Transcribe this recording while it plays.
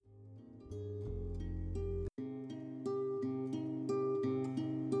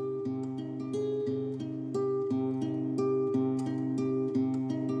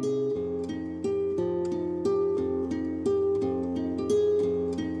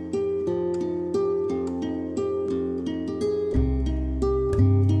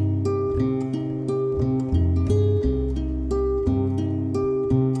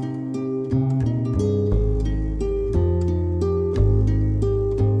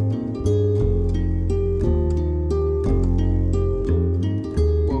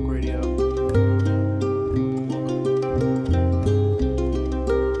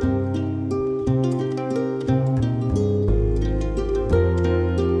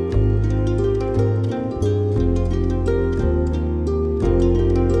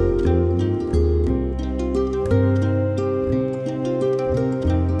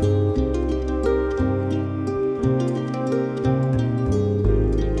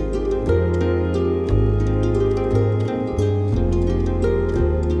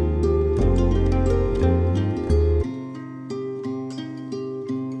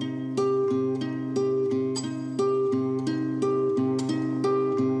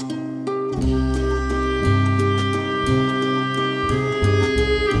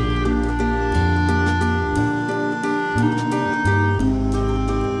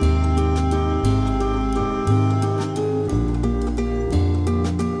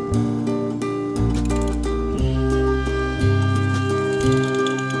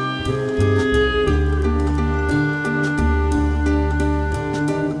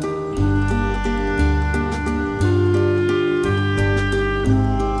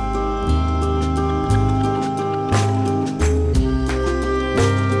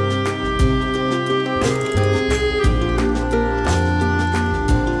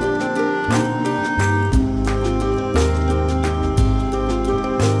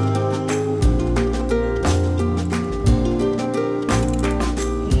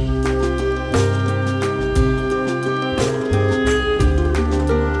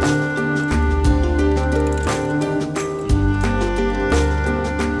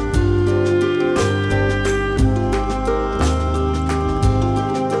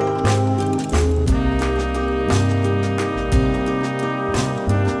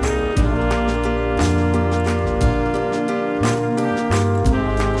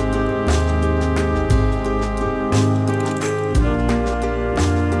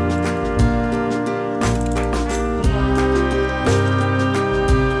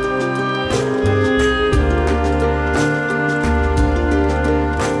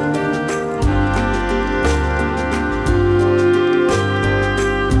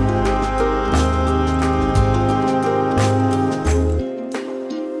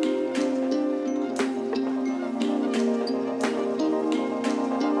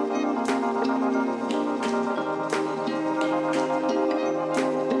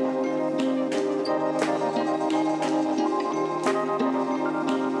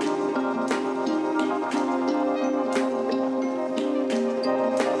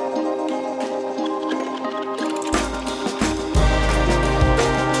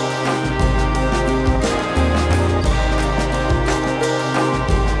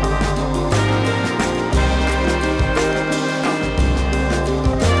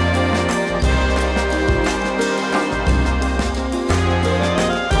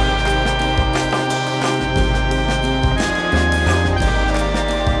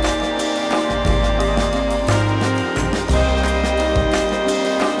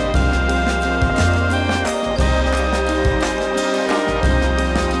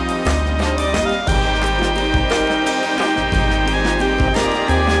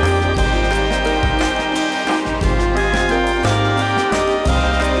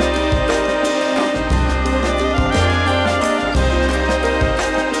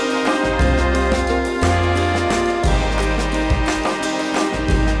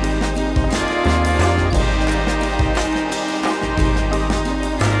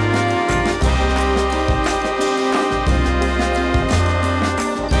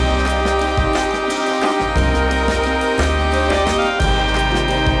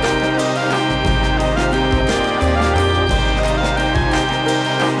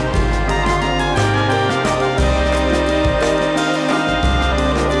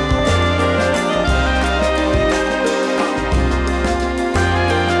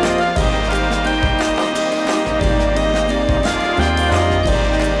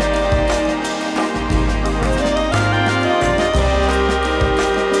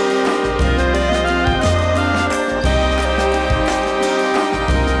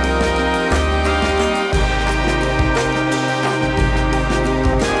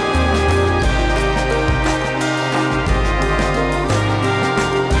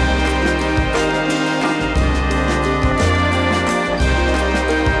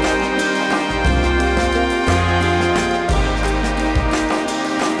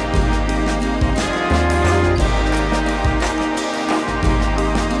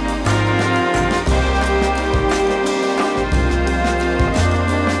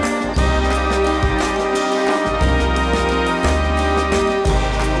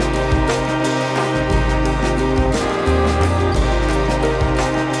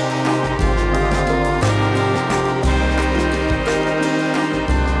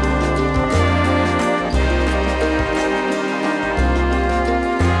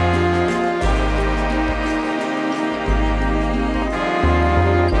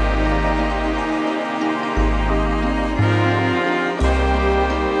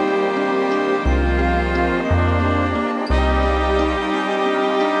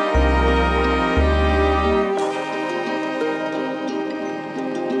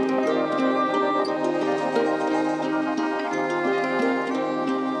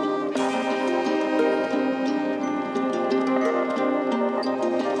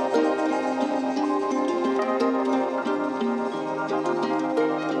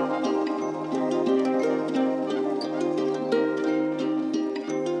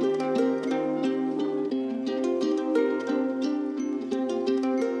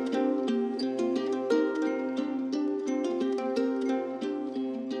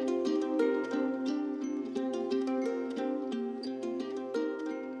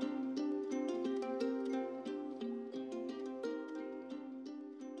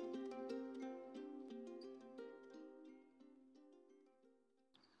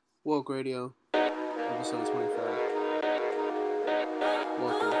Woke Radio, episode 25.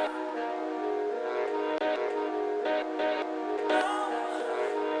 Welcome.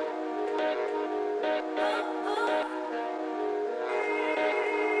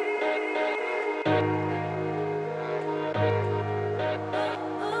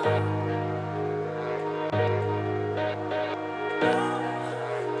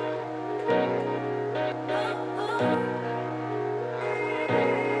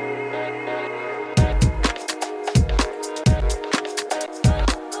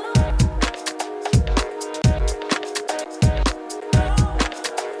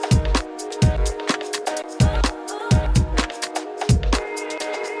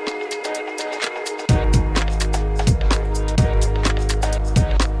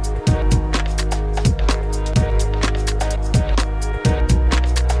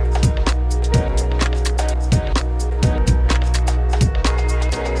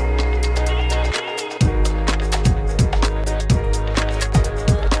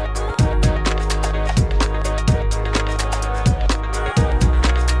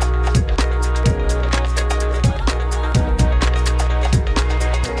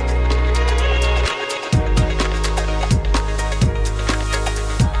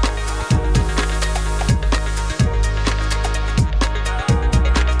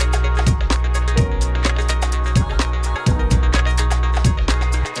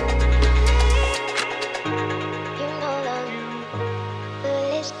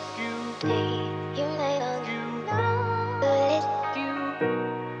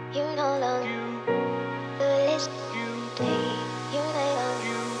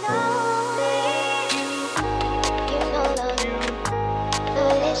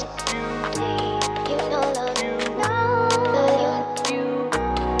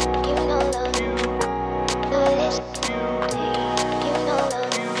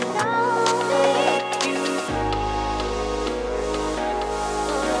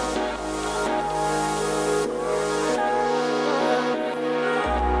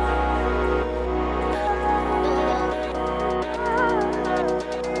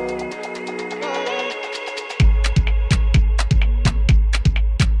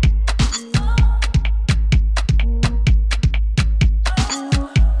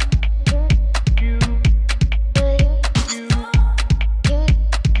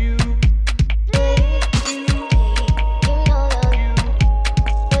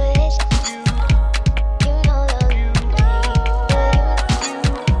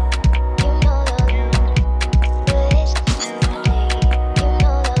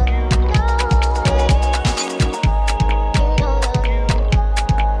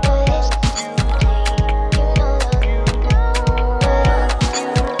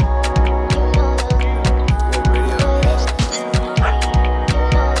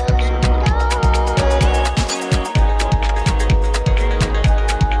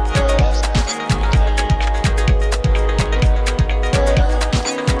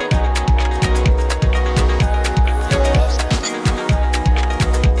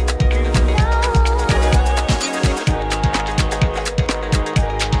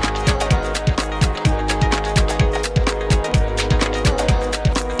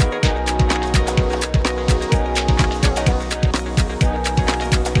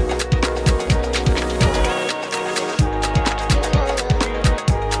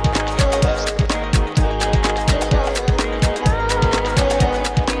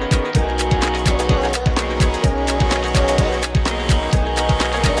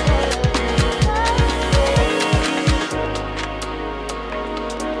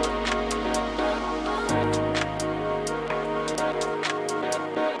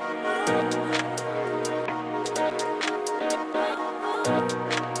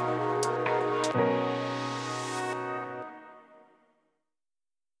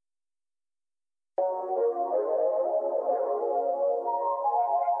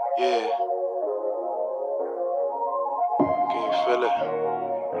 Yeah. Can you feel it?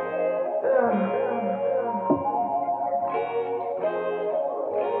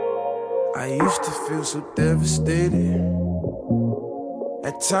 I used to feel so devastated.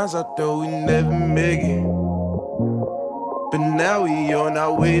 At times I thought we'd never make it, but now we on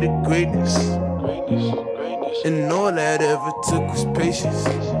our way to greatness. And all that ever took was patience.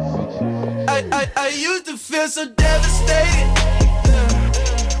 I used to feel so devastated.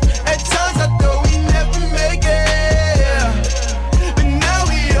 At times I thought we'd never make it, but now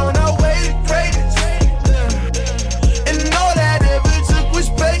we on our way to greatness. And all that ever took was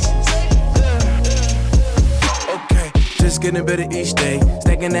patience. Okay, just getting better each day.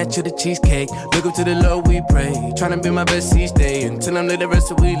 Stacking Stacking that to the cheesecake. Look up to the Lord, we pray. Tryna be my best each day until I'm lit, the rest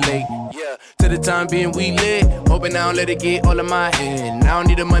of we late. Yeah, to the time being we lit. Hoping I don't let it get all of my head. I don't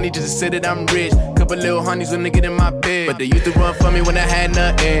need the money just to say that I'm rich. Couple little honeys when they get in my bed, but they used to run for me when I had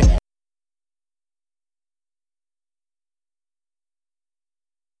nothing.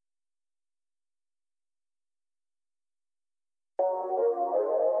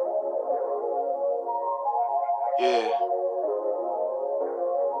 Yeah.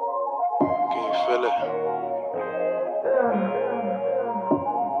 Can you feel it?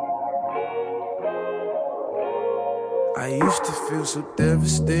 I used to feel so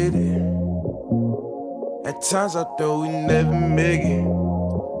devastated. At times I thought we never make it.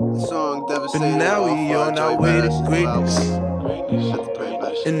 The song Devastated. But now we on our way to greatness.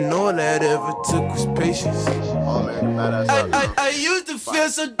 Greatness. And all that ever took was patience. Oh man, badass. I used to feel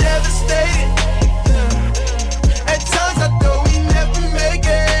so devastated. At times I thought we never make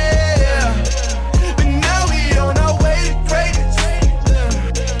it. But now we on our way to greatness.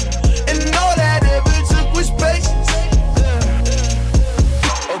 And all that ever took was patience.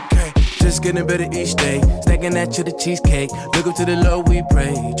 Okay, just getting better each day. Stacking that to the cheesecake. Look up to the Lord, we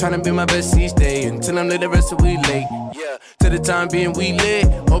pray. Tryna be my best each day until I'm lit, the rest of we late. Yeah, to the time being we lit.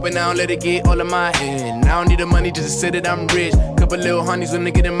 Hoping I don't let it get all of my head. I don't need the money just to say that I'm rich. Couple little honeys when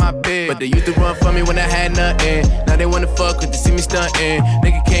they get in my bed, but they used to run for me when I had nothing. Now they wanna fuck cause they see me stuntin'.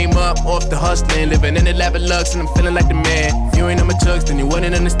 Nigga came up off the hustlin', living in the lap of lux and I'm feeling like the man. If you ain't on my chucks, then you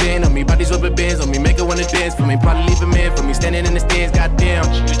wouldn't understand on me. Bodies rubber bands on me, make her wanna dance for me. Probably leave a man for me, standing in the stands, goddamn.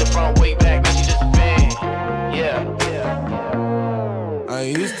 She used the front way back, now she just a fan. Yeah. I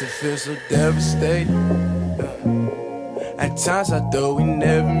used to feel so devastated. At times I thought we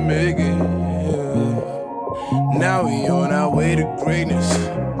never make it. Now we on our way to greatness.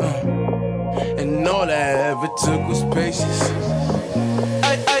 And all that ever took was patience.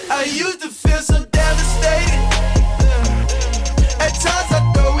 I used to feel so devastated. At times I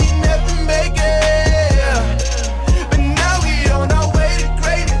thought we never make it. But now we on our way to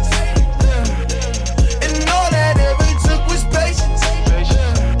greatness. And all that ever took was patience.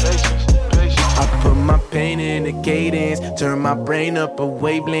 I put my pain in the cadence, turn my brain up a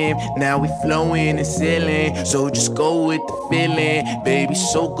wavelength. Now we flowing and sailing, so just go with the feeling. Baby,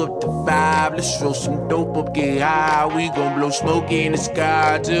 soak up the vibe, let's roll some dope up, get high. We gon' blow smoke in the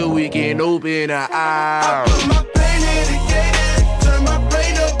sky till we can open our eyes. I put my pain in the cadence, turn my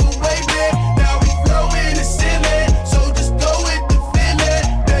brain up a wavelength. Now we flowing and sailing, so just go with the feeling.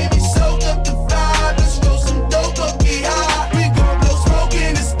 Baby, soak up the vibe, let's roll some dope up, get high. We gon' blow smoke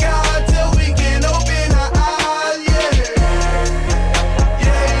in the sky till we can open our eyes.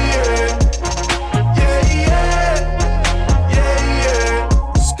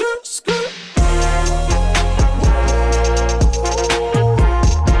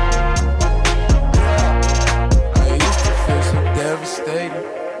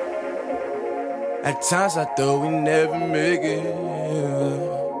 At times I thought we never make it.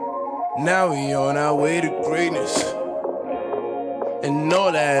 Now we on our way to greatness. And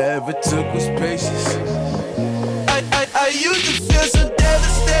all that ever took was patience. I used to feel so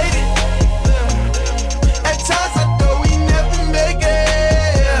devastated. At times I thought we never make it.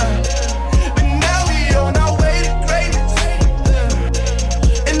 But now we on our way to greatness.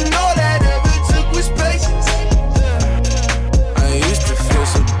 And all that ever took was patience. I used to feel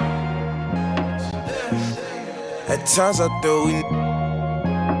so. At times I thought we,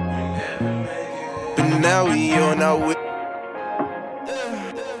 but now we on our way.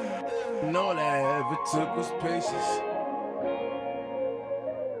 And all that ever took was patience.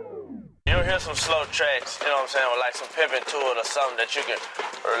 You hear some slow tracks, you know what I'm saying, or like some pimping to it or something that you can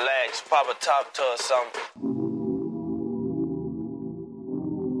relax, pop a top to or something.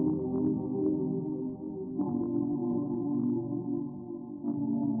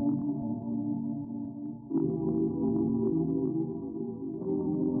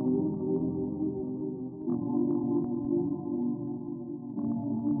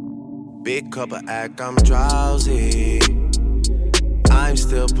 Big cup of act, I'm drowsy. I'm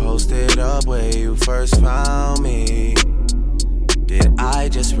still posted up where you first found me. Did I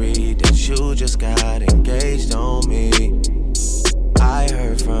just read that you just got engaged on me? I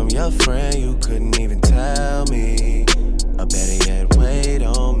heard from your friend you couldn't even tell me. Or better yet, wait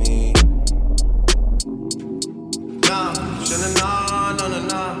on me. Nah, should've known,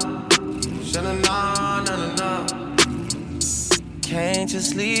 no. Should've known, no. Can't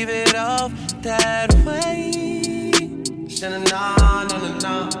just leave it off that way. Should've known,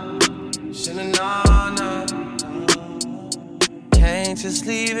 no. Should've known, no. Can't just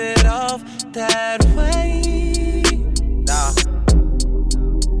leave it off that way. Nah.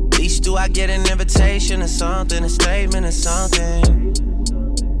 Do I get an invitation or something, a statement or something?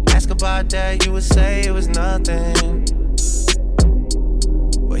 Ask about that, you would say it was nothing.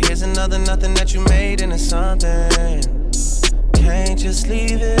 Well, here's another nothing that you made into something. Can't just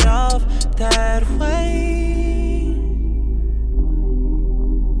leave it off that way.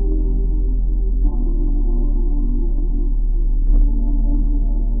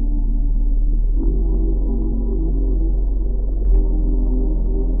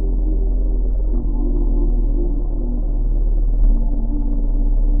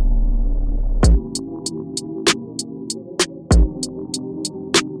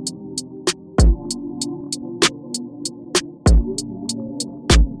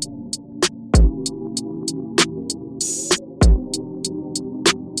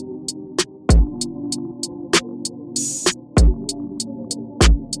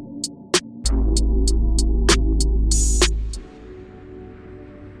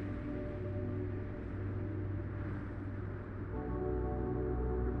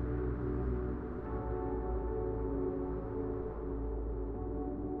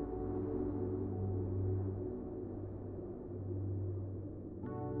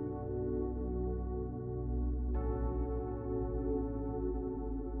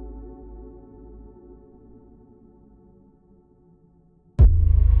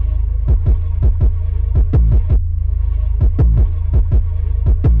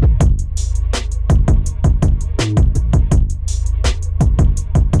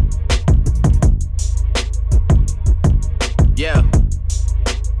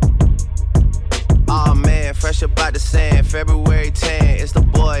 February 10, it's the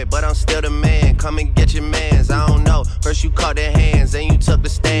boy, but I'm still the man. Come and get your mans, I don't know. First you caught their hands, then you took the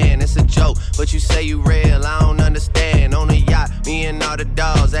stand. It's a joke, but you say you real, I don't understand. On a yacht, me and all the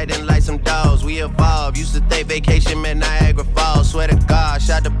dogs, acting like some dogs. We evolved, used to think vacation meant Niagara Falls. Swear to God,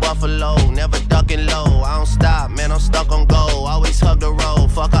 shot the Buffalo, never ducking low. I don't stop, man, I'm stuck on goal. Always hug the road,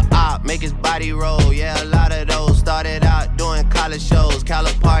 fuck a op, make his body roll. Yeah, a lot of those started out doing college shows.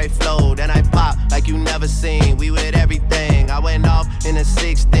 Calipari flow, then I pop like you never seen. We with everything. I went off in a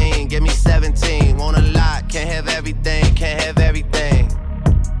 16, give me 17. Want a lot, can't have everything, can't have everything.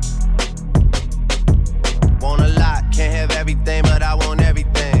 Want a lot, can't have everything, but I want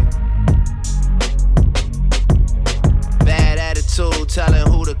everything. Bad attitude,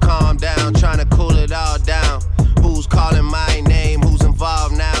 telling who to calm down, trying to cool it all down. Who's calling my name, who's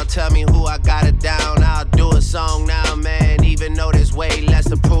involved now? Tell me who I got it down. I'll do a song now, man, even though there's way less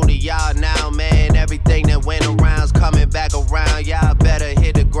to prove to y'all now, man. Everything that went around's coming back around. Y'all better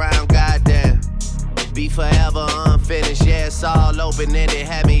hit the ground, goddamn. Be forever unfinished, yeah, it's all open-ended.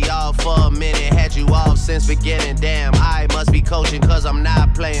 Had me off for a minute, had you off since beginning. Damn, I must be coaching cause I'm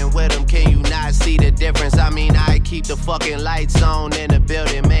not playing with them. Can you not see the difference? I mean, I keep the fucking lights on in the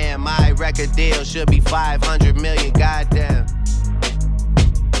building, man. My record deal should be 500 million, goddamn.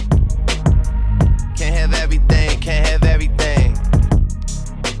 Can't have everything, can't have everything.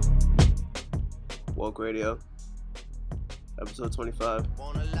 Woke Radio, episode 25.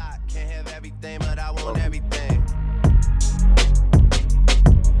 Want a lot, can't have everything, but I want everything.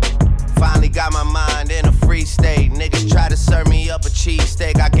 Finally got my mind in a free state. Niggas try to serve me up a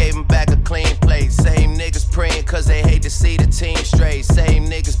cheesesteak. I gave them back a clean plate. Same niggas praying cause they hate to see the team straight. Same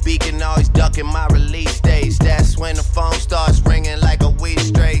niggas beaking, always ducking my release dates. That's when the phone starts ringing like a weed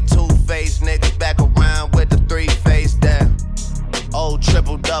straight. Two-faced niggas back around with the three-face down. Old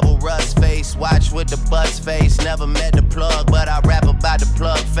triple-double rust face, watch with the bus face. Never met the plug, but I rap about the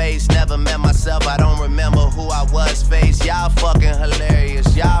plug face. Never met myself, I don't remember who I was face. Y'all fucking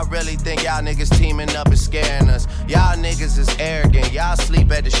hilarious. Y'all really think y'all niggas teaming up and scaring us. Y'all niggas is arrogant, y'all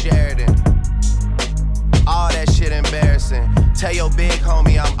sleep at the Sheridan. All that shit embarrassing. Tell your big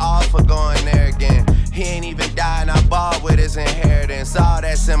homie I'm all for going there again. He ain't even died and I bought with his inheritance. All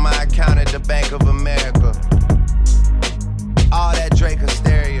that's in my account at the Bank of America. All that Drake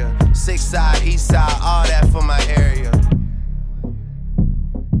hysteria. 6 side, east side, all that for my area.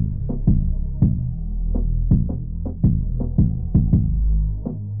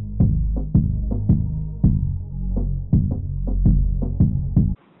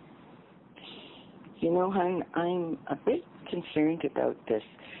 You know, hon, I'm a bit concerned about this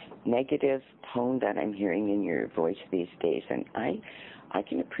negative tone that I'm hearing in your voice these days, and I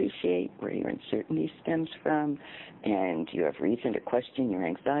can appreciate where your uncertainty stems from, and you have reason to question your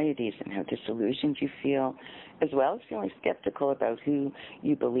anxieties and how disillusioned you feel, as well as feeling skeptical about who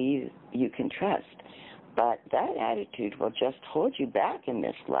you believe you can trust. But that attitude will just hold you back in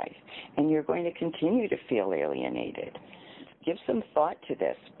this life, and you're going to continue to feel alienated. give some thought to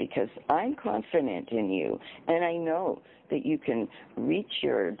this, because I'm confident in you, and I know that you can reach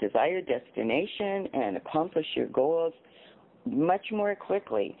your desired destination and accomplish your goals much more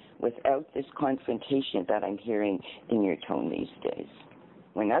quickly without this confrontation that I'm hearing in your tone these days.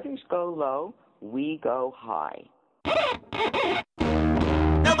 When others go low, we go high.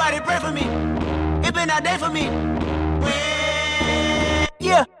 Nobody pray for me. It been a day for me.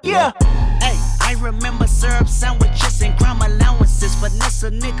 Yeah, yeah. Hey, I remember syrup sandwiches and crime allowances. Finesse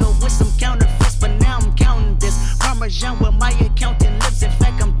a nigga with some counterfeits, but now I'm counting this. Parmesan with my accountant lips. In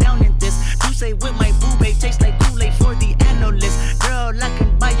fact, I'm down in this. You say with my boobay tastes like Kool-Aid for the analyst. Girl, I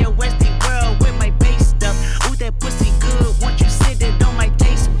can buy your Westie world with my base stuff. Ooh, that pussy good. Once you sit it on my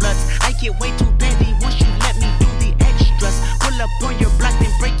taste buds, I get way too petty once you let me do the extras. Pull up on your block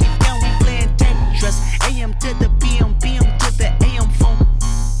and break it down. We playing Tetris. AM to the PM, PM to the AM phone.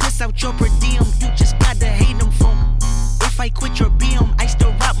 Piss out your per diem, you just gotta hate them phone. If I quit your BM, I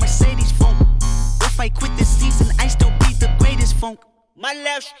still rock Mercedes phone. If I quit this season, I still be the greatest funk. My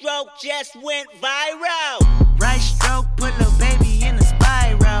left stroke just went viral. Right stroke put a baby in a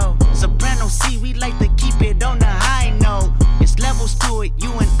spiral. Soprano C, we like to keep it on the high note. It's levels to it,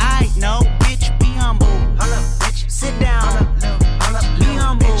 you and I know. Bitch, be humble. Hold up, bitch. Sit down. Hold up, be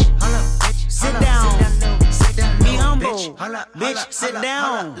humble. Hold up, bitch. Sit down. Be humble. Bitch, sit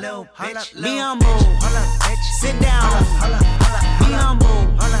down. Be humble. Sit down. Be humble. Sit down. Be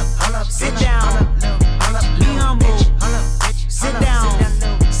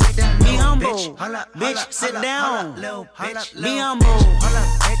humble. Sit down. Be humble. Bitch, sit down. Be humble.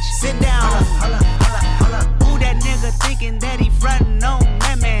 Sit down. Who that nigga thinking that he frontin' on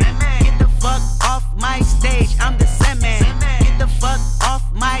that man? Get the fuck off my stage, I'm the Sandman. Get the fuck off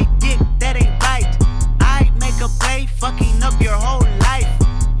my dick, that ain't right. I make a play, fucking up your whole life.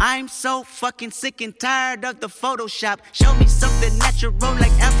 I'm so fucking sick and tired of the Photoshop. Show me something natural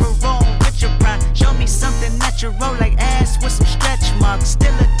like Afro with your pride. Show me something natural like ass with some stretch marks.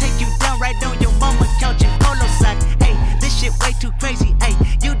 Still'll take you down right on your mama couch in polo sock. Hey, this shit way too crazy. Hey,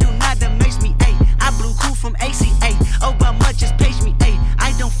 you do not amaze me. Hey, I blew cool from ACA. Obama just page me. Hey,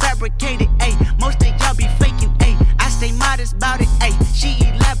 I don't fabricate it. Hey, most of y'all be faking. Hey, I stay modest about it. Hey, she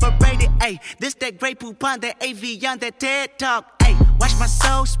elaborated. Hey, this that Grey Poupon, that AV on that TED Talk. Hey, watch my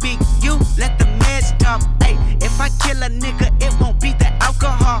soul speak. You let the meds talk. Hey, if I kill a nigga, it won't be the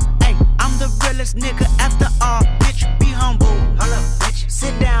alcohol. Hey, I'm the realest nigga after all. Bitch, be humble. Hold up, bitch.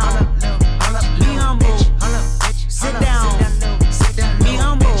 Sit down. Be humble. Sit down. Be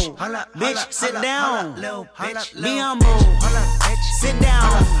humble. Bitch, sit down. Be humble. Sit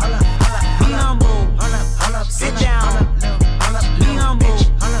down. Be humble. Sit down. Be humble.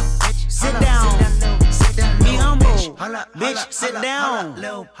 Sit down. Be humble. Bitch, sit down.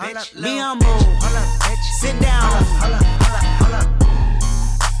 Be humble. Sit down.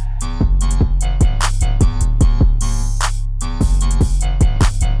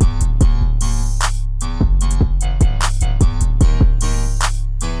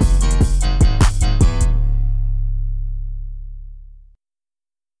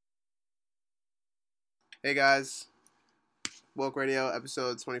 Hey guys, Woke Radio,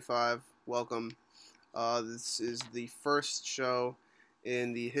 episode 25. Welcome. This is the first show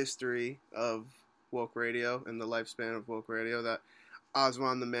in the history of Woke Radio and the lifespan of Woke Radio that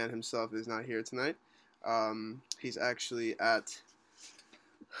Oswan, the man himself, is not here tonight. He's actually at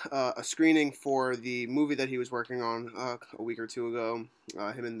a screening for the movie that he was working on a week or two ago.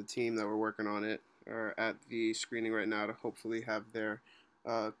 Him and the team that were working on it are at the screening right now to hopefully have their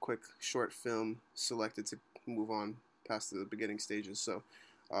quick short film selected to move on past the beginning stages. So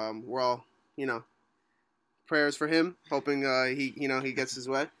we're all, prayers for him, hoping he gets his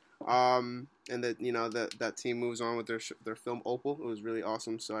way, and that that team moves on with their film Opal. It was really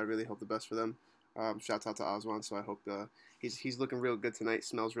awesome, so I really hope the best for them. Shouts out to Oswan. So I hope he's looking real good tonight.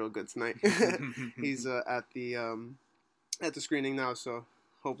 Smells real good tonight. He's at the screening now, so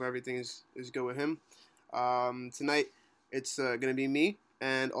hope everything is good with him. Tonight it's gonna be me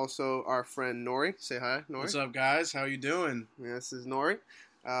and also our friend Nori. Say hi, Nori. What's up, guys? How you doing? Yeah, this is Nori.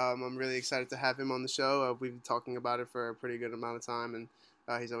 I'm really excited to have him on the show. We've been talking about it for a pretty good amount of time, and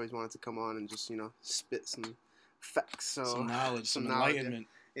he's always wanted to come on and just spit some facts, some knowledge, some enlightenment.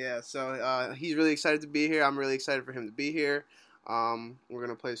 Yeah, so he's really excited to be here. I'm really excited for him to be here. We're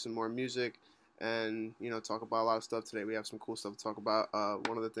gonna play some more music and talk about a lot of stuff today. We have some cool stuff to talk about.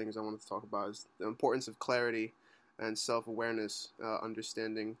 One of the things I wanted to talk about is the importance of clarity and self-awareness,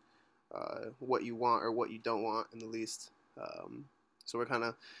 understanding what you want or what you don't want in the least. So we're kind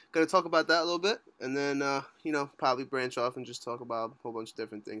of going to talk about that a little bit, and then, probably branch off and just talk about a whole bunch of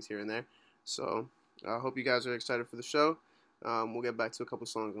different things here and there. So I hope you guys are excited for the show. We'll get back to a couple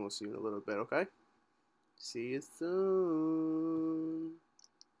songs and we'll see you in a little bit, okay? See you soon.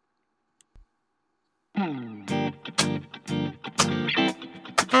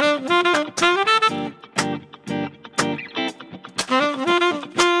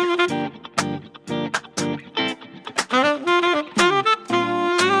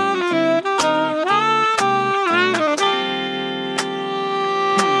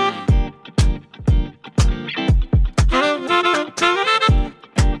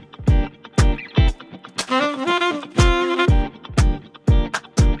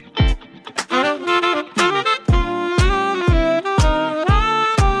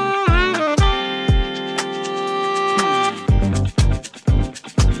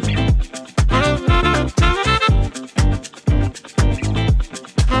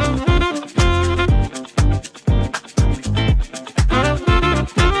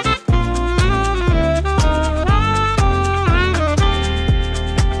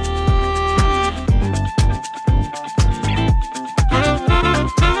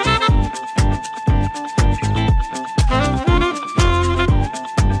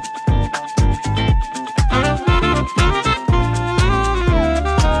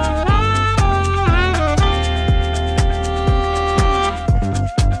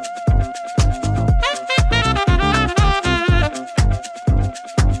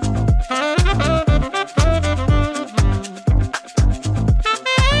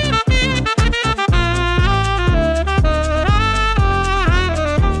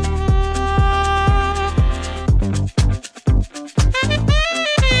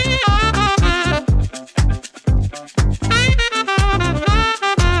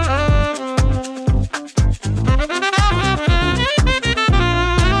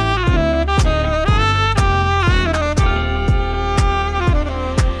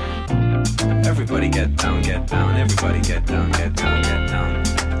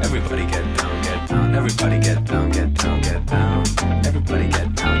 Everybody get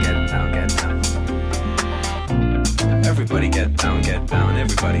down, get down. Everybody get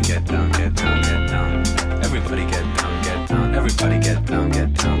down, get down, get down. Everybody get down, get down. Everybody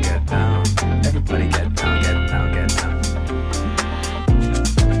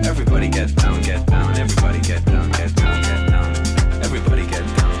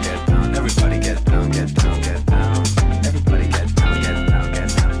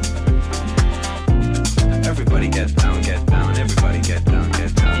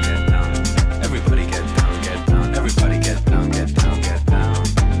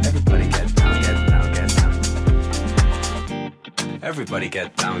down, get down, get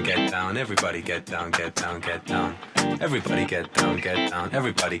down.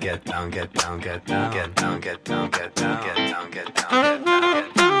 Get down, get down, get down. Get down, get down, get down, get down, get down.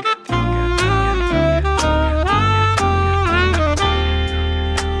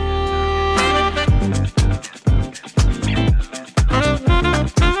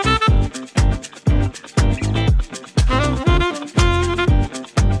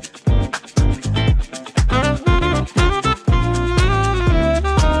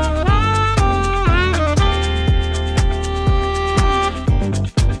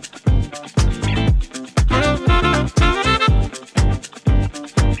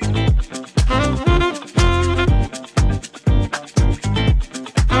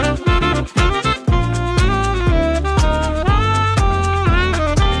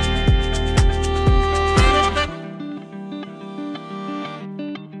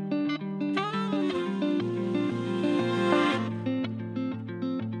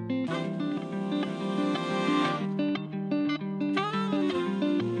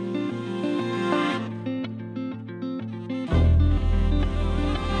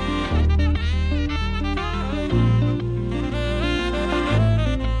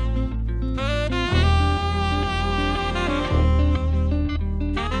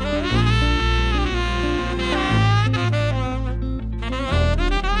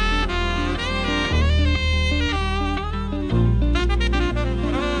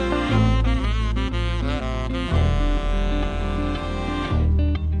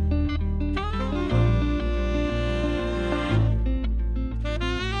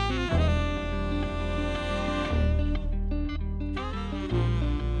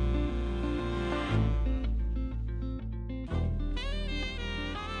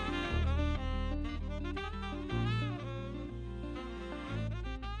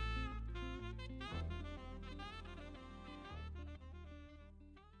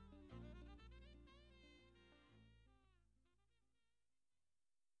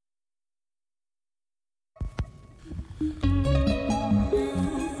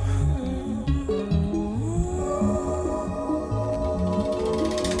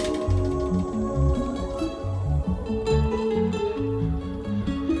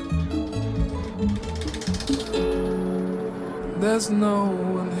 There's no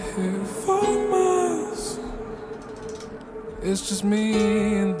one here for us. It's just me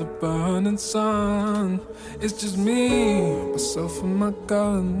and the burning sun. It's just me, myself and my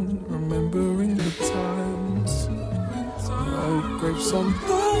gun, remembering the times. No grapes on the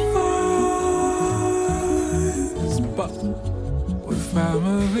vines, but with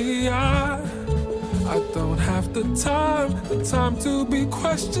family I don't have the time to be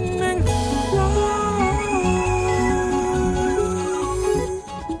questioning why.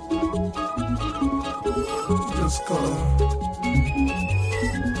 Just go.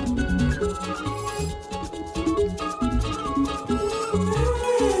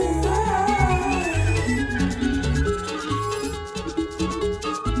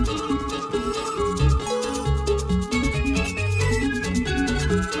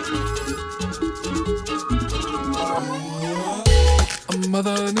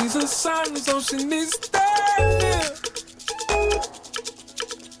 Mother needs a son, so she needs to stand near.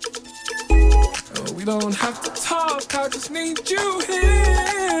 Oh, we don't have to talk, I just need you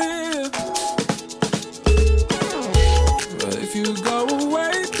here. But if you go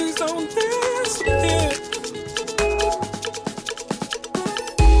away, please don't disappear.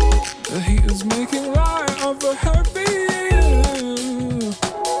 The heat is making light of a heavy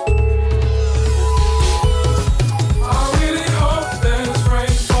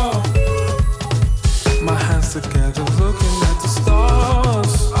together looking at the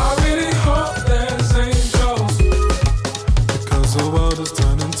stars. I really hope there's angels, because the world is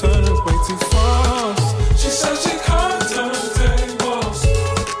turning way too fast. She says she can't turn tables,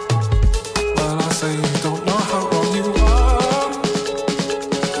 but I say you don't know how wrong you are,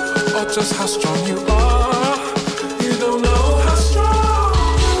 or just how strong you are. You don't know how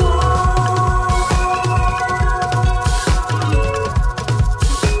strong you are.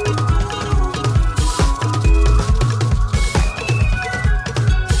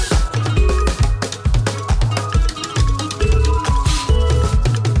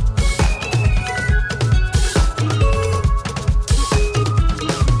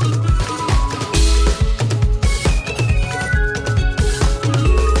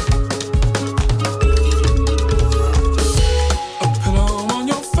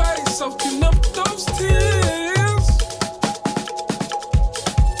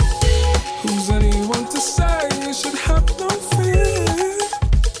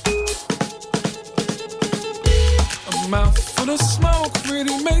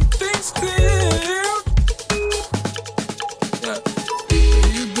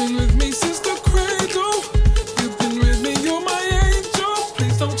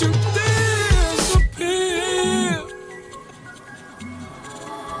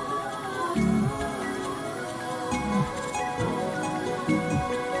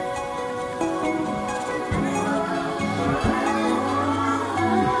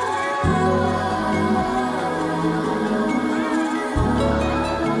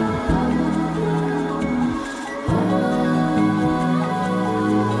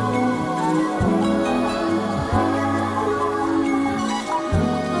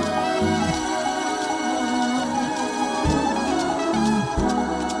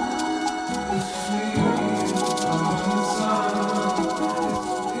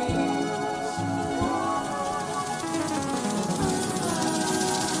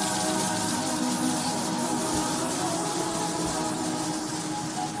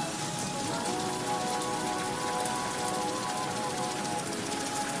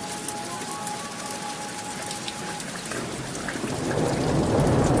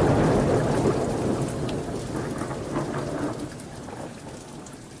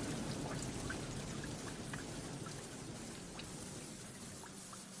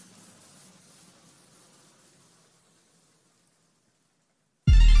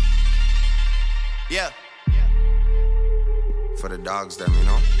 Yeah. For the dogs, them, you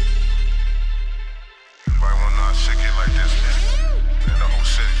know. Everybody wanna know how shit get like this, man. Man, the whole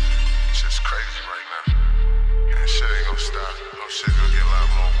city, shit's crazy right now. And shit ain't gonna stop. No shit gonna get a lot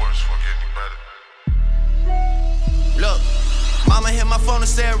more worse before it get any better. Look, mama hit my phone and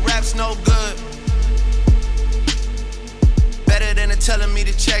said rap's no good. Better than telling me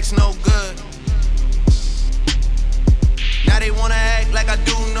the check's no good. Now they wanna act like I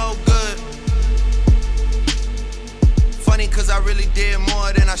do no good. Funny cause I really did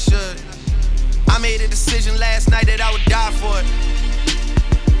more than I should. I made a decision last night that I would die for it.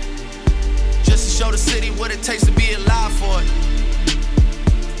 Just to show the city what it takes to be alive for it.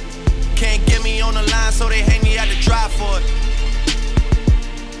 Can't get me on the line so they hang me out to dry for it.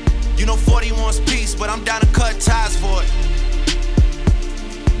 You know 40 wants peace, but I'm down to cut ties for it.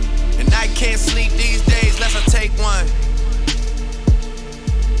 And I can't sleep these days unless I take one.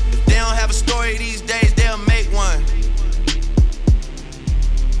 story these days, they'll make one.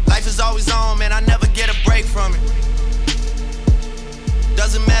 Life is always on, man, I never get a break from it.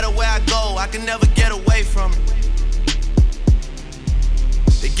 Doesn't matter where I go, I can never get away from it.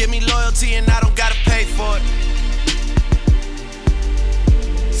 They give me loyalty and I don't gotta pay for it.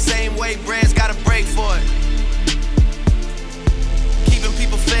 Same way bread's gotta break for it. Keeping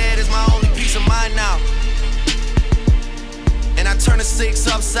people fed is my only peace of mind now. And I turn a 6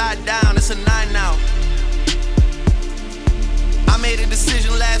 upside down, it's a 9 now. I made a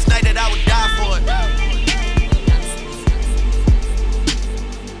decision last night that I would die for it.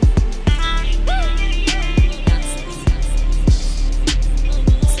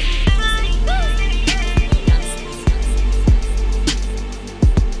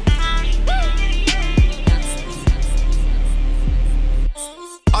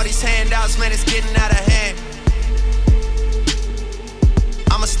 All these handouts, man, it's getting out of hand.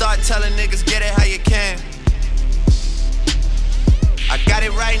 I'ma start telling niggas, get it how you can. I got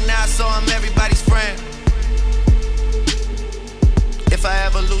it right now, so I'm everybody's friend. If I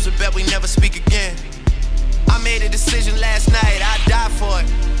ever lose a bet, we never speak again. I made a decision last night, I'd die for it.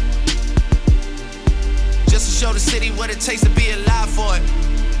 Just to show the city what it takes to be alive for it.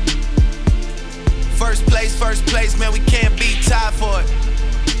 First place, man, we can't be tied for it.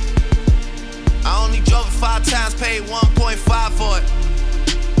 I only drove it 5 times, paid 1.5 for it.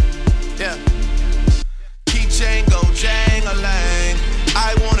 Yeah. Keychain go jang-a-lang.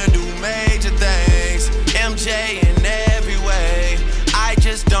 I wanna do major things. MJ in every way. I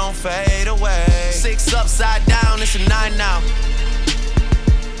just don't fade away. 6 upside down, it's a 9 now.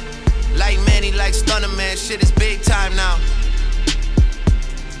 Like Manny, like Stunner, man, shit is big time now.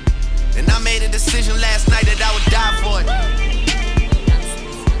 And I made a decision last night that I would die for it.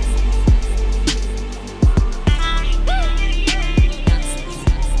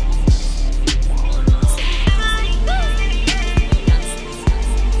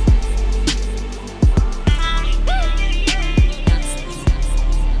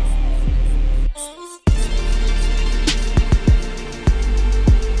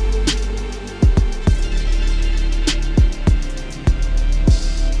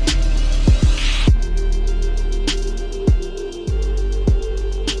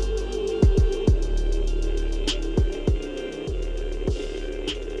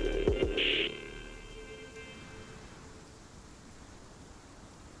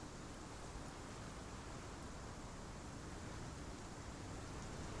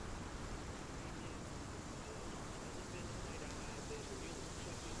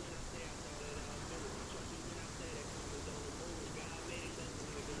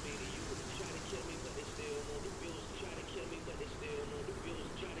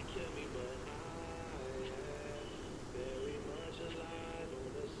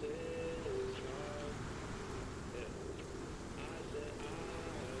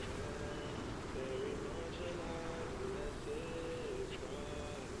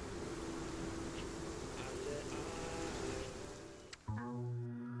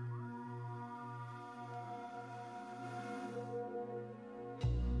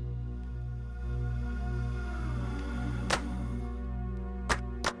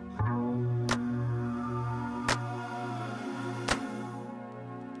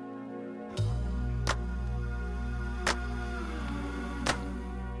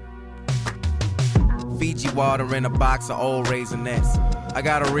 Fiji water in a box of old Raisinets. I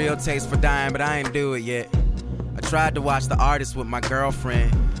got a real taste for dying, but I ain't do it yet. I tried to watch The Artist with my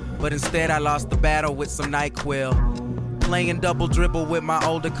girlfriend, but instead I lost the battle with some NyQuil. Playing double dribble with my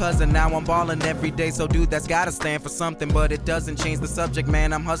older cousin, now I'm ballin' every day, so dude, that's gotta stand for something, but it doesn't change the subject,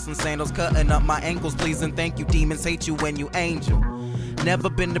 man. I'm hustling sandals, cutting up my ankles, please and thank you. Demons hate you when you angel. Never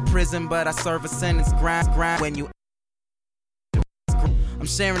been to prison, but I serve a sentence. Grind when you. I'm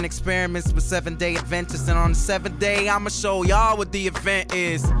sharing experiments with 7-day Adventists, and on the 7th day, I'ma show y'all what the event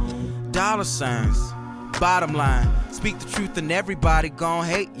is. Dollar signs, bottom line. Speak the truth and everybody gon'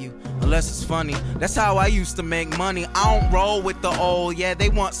 hate you, unless it's funny. That's how I used to make money. I don't roll with the old, yeah, they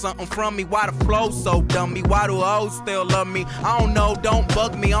want something from me. Why the flow so dummy? Why do hoes still love me? I don't know, don't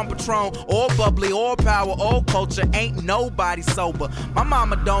bug me. I'm Patron, or bubbly, or power, or culture. Ain't nobody sober. My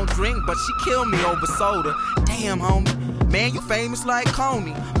mama don't drink, but she killed me over soda. Damn, homie. Man, you famous like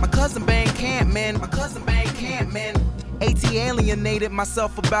Coney. My cousin bang camp, man. AT alienated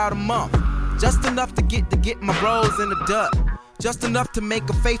myself about a month. Just enough to get my bros in the duck. Just enough to make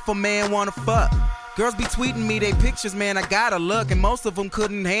a faithful man wanna fuck. Girls be tweeting me they pictures, man, I gotta look. And most of them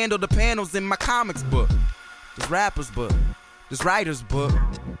couldn't handle the panels in my comics book. This rapper's book, this writer's book.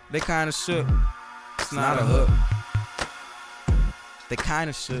 They kinda shook. It's not a hook. They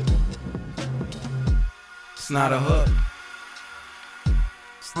kinda shook. not a hook.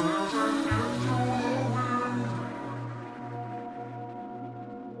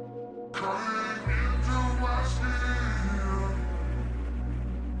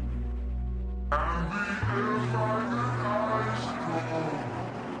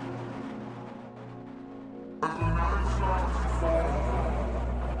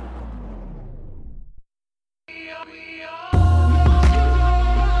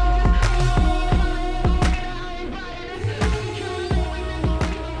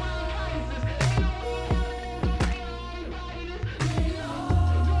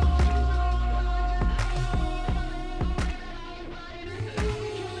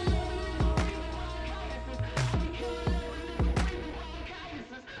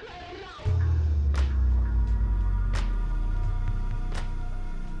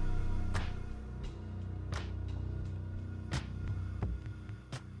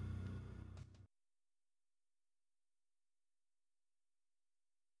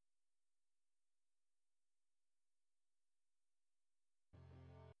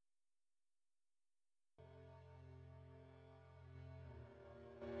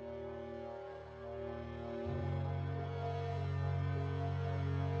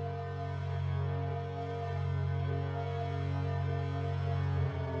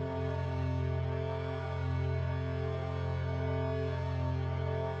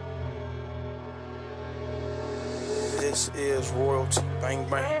 This is royalty. Bang,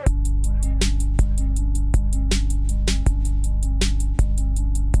 bang.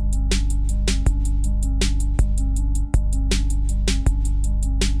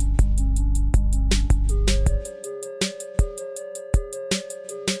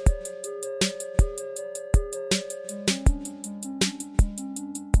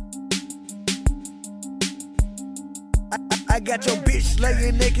 I got your bitch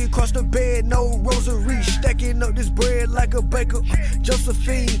laying naked across the bed, no rosary. Stacking up this bread like a baker.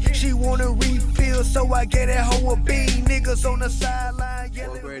 Josephine, she wanna refill, so I get that hoe a bean. Niggas on the sideline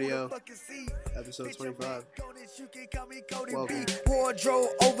yelling. Radio, episode 25. Welcome. Wardrobe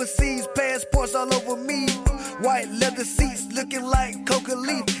overseas, passports all over me. White leather seats looking like coca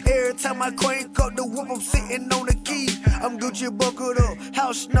leaf. Every time I crank up the whoop, I'm sitting on the key. I'm Gucci buckled up,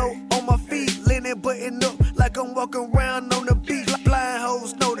 house note on my feet. Linen button up like I'm walking around on the beach. Blind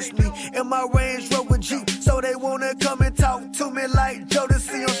hoes notice me in my Range Rover Jeep, so they wanna come and talk to me like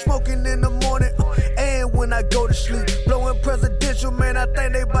Jodeci. I'm smoking in the morning and when I go to sleep. Blowing presidential, man, I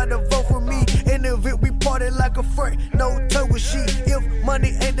think they about to vote for me. In the VIP, we party like a friend, no toe sheet. If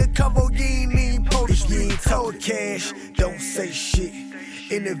money ain't the combo, you ain't need polish. You ain't talking cash, don't say shit.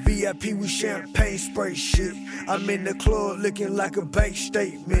 In the VIP, we champagne spray shit. I'm in the club looking like a bank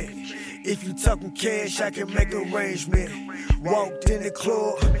statement. If you talking cash, I can make arrangement. Walked in the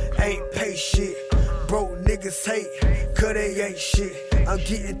club, ain't pay shit. Broke niggas hate, cause they ain't shit. I'm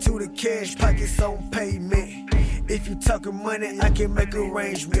getting to the cash, pockets on payment. If you talking money, I can make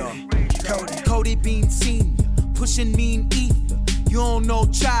arrangement. Cody Bean Senior, pushing mean ether. You don't know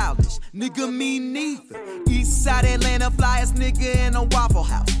childish, nigga me neither. East side Atlanta, flyest nigga in a Waffle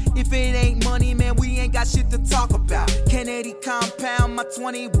House. If it ain't money, man, we ain't got shit to talk about. Kennedy compound, my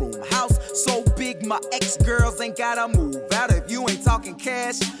 20-room house. So big, my ex-girls ain't gotta move out. If you ain't talking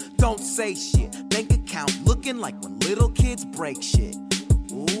cash, don't say shit. Bank account looking like when little kids break shit.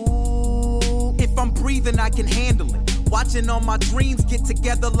 Ooh, if I'm breathing, I can handle it. Watching all my dreams get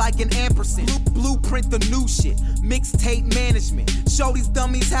together like an ampersand. Blueprint the new shit, mixtape management. Show these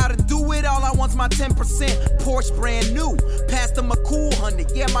dummies how to do it, all I want's my 10%. Porsche brand new, passed them a cool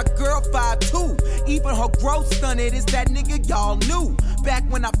 100. Yeah, my girl 5'2". Even her growth stunted, is that nigga y'all knew. Back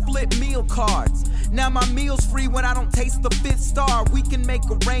when I flipped meal cards. Now my meal's free when I don't taste the 5th star. We can make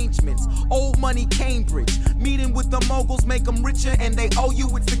arrangements. Old money Cambridge. Meeting with the moguls make them richer and they owe you.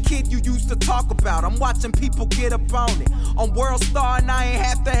 It's the kid you used to talk about. I'm watching people get up on it. On World Star and I ain't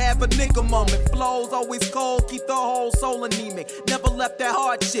have to have a nigga moment. Flows always cold, keep the whole soul anemic. Never left that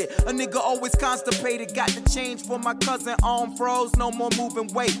hard shit. A nigga always constipated. Got the change for my cousin on froze. No more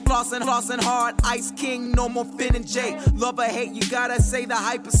moving weight. Flossing hard. Ice King, no more Finn and Jay. Love or hate, you gotta say the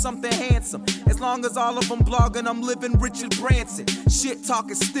hype is something handsome. As long as all of them blogging, I'm living Richard Branson. Shit talk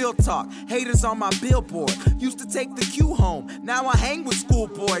is still talk. Haters on my billboard. Used to take the Q home. Now I hang with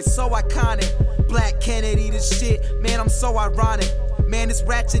schoolboys. So iconic. Black Kennedy, this shit. Man, I'm so ironic. Man, this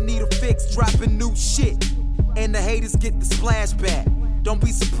ratchet need a fix. Dropping new shit. And the haters get the splashback. Don't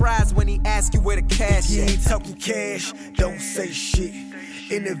be surprised when he asks you where the cash is. You ain't talking cash, don't say shit.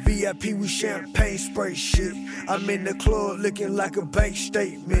 In the VIP, we champagne spray shit. I'm in the club looking like a bank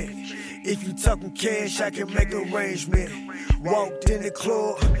statement. If you talking cash, I can make arrangement. Walked in the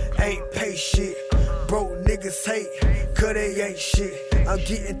club, ain't pay shit. Broke niggas hate, cause they ain't shit. I'm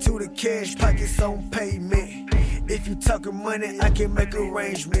getting to the cash, pockets on payment. If you talking money, I can make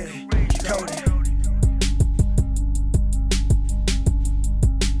arrangement. Cody.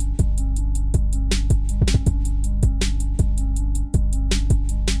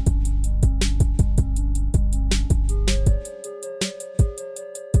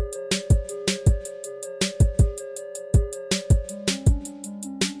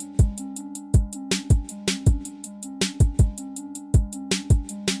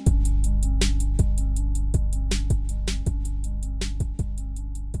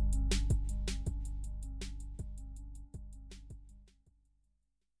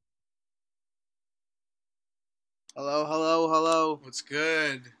 Hello. What's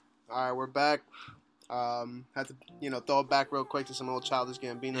good? All right, we're back. Had to, throw it back real quick to some old Childish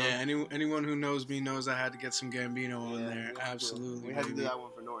Gambino. Yeah, anyone who knows me knows I had to get some Gambino on there. Absolutely. We had to do that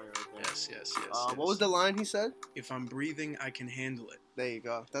one for Nori right there. Yes. What was the line he said? If I'm breathing, I can handle it. There you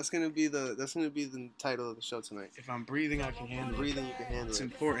go. That's gonna be the title of the show tonight. If I'm breathing, I can handle it. Breathing, you can handle it.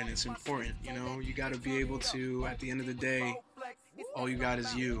 It's important. You got to be able to, at the end of the day, all you got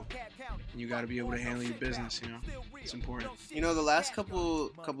is you. And you got to be able to handle your business, It's important. The last couple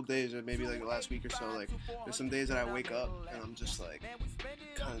days, or maybe like the last week or so, like there's some days that I wake up and I'm just like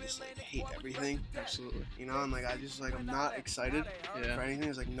hate everything. Absolutely. And like I'm not excited for anything.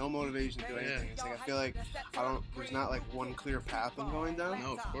 There's like no motivation to do anything. It's like I feel like there's not like one clear path I'm going down.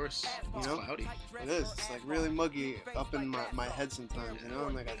 No, of course. It's cloudy. It is. It's like really muggy up in my head sometimes,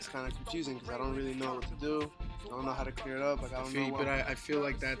 and like it's kind of confusing because I don't really know what to do. I don't know how to clear it up. Like I feel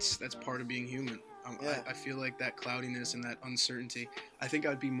like that's part of being human. I feel like that cloudiness and that uncertainty. I think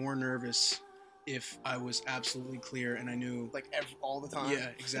I'd be more nervous if I was absolutely clear and I knew all the time. Yeah,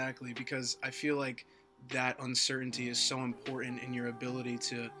 exactly. Because I feel like that uncertainty is so important in your ability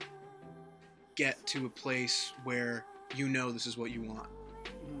to get to a place where this is what you want.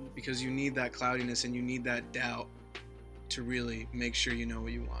 Because you need that cloudiness and you need that doubt to really make sure you know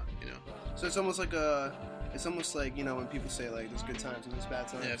what you want. So it's almost like when people say like there's good times and there's bad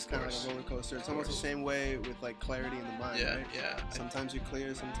times. Yeah, it's kind of like a roller coaster. It's almost the same way with like clarity in the mind, right? Yeah. Sometimes you're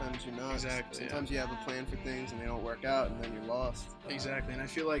clear, sometimes you're not. Exactly. Sometimes you have a plan for things and they don't work out, and then you're lost. Exactly. And I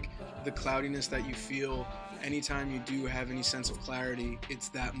feel like the cloudiness that you feel anytime you do have any sense of clarity, it's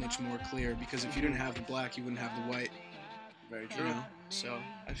that much more clear. Because if you didn't have the black, you wouldn't have the white. Very true. So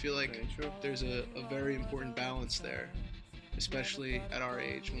I feel like there's a very important balance there, especially at our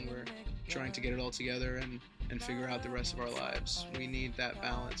age when we're trying to get it all together and figure out the rest of our lives. We need that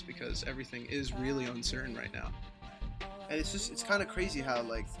balance because everything is really uncertain right now. And it's kind of crazy how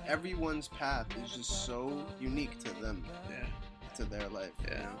like everyone's path is just so unique to them. Yeah. To their life.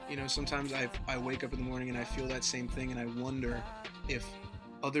 Yeah. Sometimes I wake up in the morning and I feel that same thing and I wonder if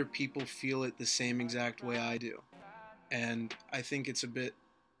other people feel it the same exact way I do. And I think it's a bit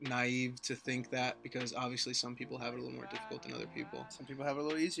naive to think that because obviously some people have it a little more difficult than other people. Some people have it a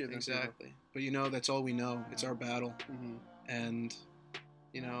little easier than exactly. People. But that's all we know. It's our battle. Mm-hmm. And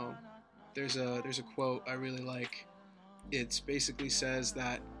there's a quote I really like. It basically says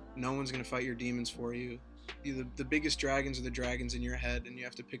that no one's going to fight your demons for you. The biggest dragons are the dragons in your head, and you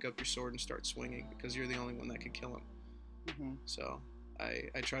have to pick up your sword and start swinging because you're the only one that can kill them. Mm-hmm. So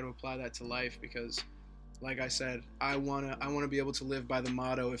I try to apply that to life because, like I said, I wanna be able to live by the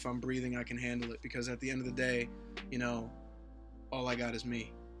motto: if I'm breathing, I can handle it. Because at the end of the day, all I got is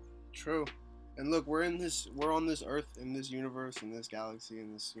me. True. And look, we're on this earth, in this universe, in this galaxy,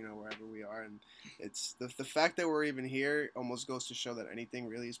 in this, wherever we are, and it's the fact that we're even here almost goes to show that anything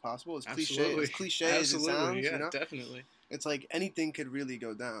really is possible. It's Absolutely. cliche as it sounds, yeah, definitely. It's like anything could really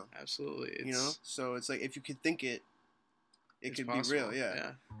go down. Absolutely. So it's like if you could think it could possible. Be real,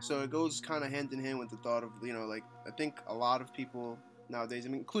 yeah. So it goes kind of hand in hand with the thought of, like I think a lot of people nowadays,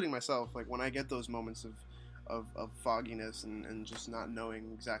 including myself, like when I get those moments of fogginess and just not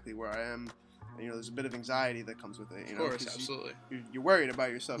knowing exactly where I am. There's a bit of anxiety that comes with it. Of course, absolutely. You're worried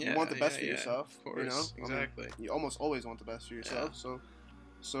about yourself. Yeah, you want the best for yourself. Of course, exactly. You almost always want the best for yourself. Yeah.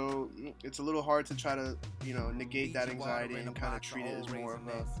 So it's a little hard to try to negate that anxiety and kind of treat it as more of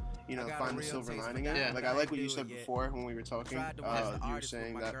a find the silver lining in it. Yeah. Like I like what you said before when we were talking. You were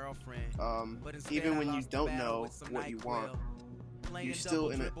saying that even when you don't know what you want, you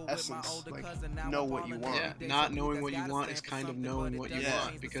still, in essence, know what you want. Yeah, not knowing what you want is kind of knowing what you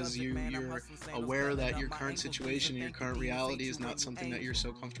want because you're aware that your current situation and your current reality is not something that you're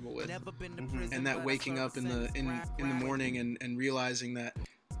so comfortable with. Mm-hmm. And that waking up in the morning and realizing that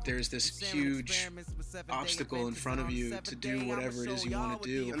there's this huge obstacle in front of you to do whatever it is you want to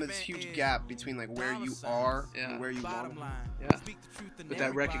do. And there's this huge gap between like where you are and where you want to. Yeah. But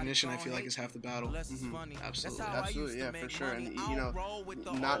that recognition, I feel like, is half the battle. Mm-hmm. Absolutely. Yeah, for sure. And you know,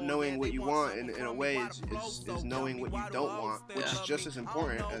 not knowing what you want in a way is knowing what you don't want, which is just as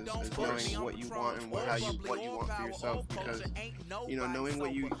important as knowing what you want and what you want for yourself. Because you know, knowing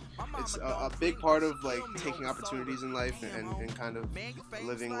what it's a big part of like taking opportunities in life and kind of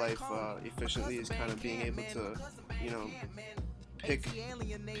living life efficiently is kind of being able to, you know, pick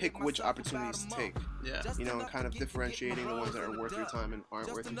which opportunities to take. Yeah. You know, and kind of differentiating the ones that are worth your time and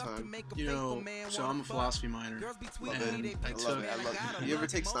aren't worth your time. You know, so I'm a philosophy minor. And I love it. You ever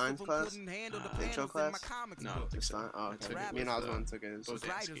take Stein's class? Intro class? No. Stein? Oh, okay. Me and Oswald took it.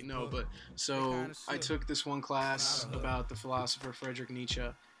 Bodansky. No, but so I took this one class about the philosopher Friedrich Nietzsche,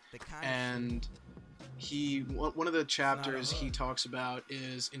 and one of the chapters he talks about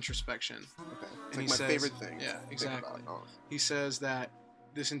is introspection. Okay. It's like my favorite thing. Yeah, exactly. He says that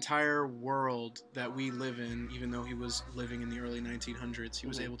this entire world that we live in, even though he was living in the early 1900s, he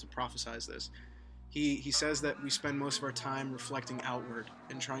was able to prophesize this. He says that we spend most of our time reflecting outward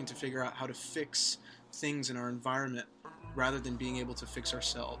and trying to figure out how to fix things in our environment rather than being able to fix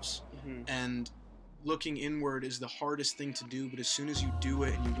ourselves. And looking inward is the hardest thing to do, but as soon as you do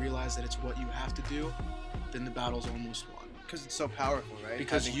it and you realize that it's what you have to do, then the battle's almost won. Because it's so powerful, right?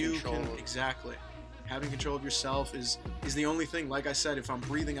 Because exactly. Having control of yourself is the only thing. Like I said, if I'm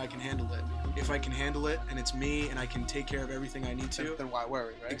breathing, I can handle it. If I can handle it and it's me and I can take care of everything I need to, then why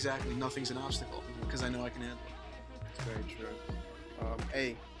worry, right? Exactly. Nothing's an obstacle because I know I can handle it. That's very true.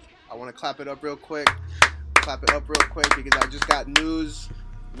 Hey, I want to clap it up real quick because I just got news.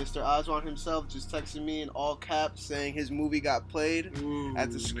 Mr. Oswald himself just texted me in all caps saying his movie got played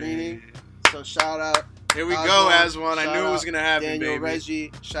at the screening. Man. So shout out. Here we go, Aswan. I knew it was going to happen, Daniel, baby.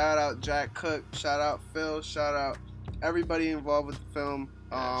 Reggie. Shout out Jack Cook. Shout out Phil. Shout out everybody involved with the film.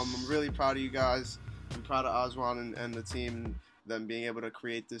 I'm really proud of you guys. I'm proud of Oswald and the team, them being able to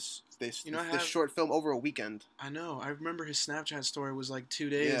create this short film over a weekend. I know. I remember his Snapchat story was like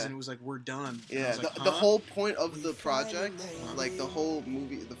 2 days, and it was like, we're done. Yeah, the whole point of the project, like the whole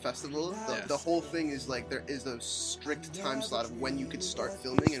movie, the festival, the whole thing is like there is a strict time slot of when you could start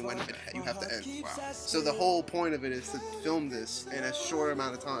filming and when you have to end. Wow. So the whole point of it is to film this in a short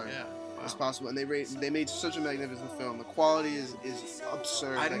amount of time. Yeah. As possible, and they made such a magnificent film. The quality is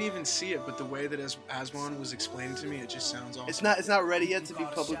absurd. I didn't even see it, but the way that Aswan was explaining to me, it just sounds awesome. It's not ready yet to be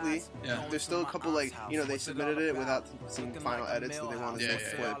publicly. Yeah. There's still a couple they submitted it without some final edits that they wanted to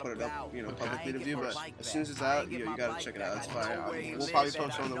before they put it up, publicly to view. But as soon as it's out, you gotta check it out. It's fire. We'll probably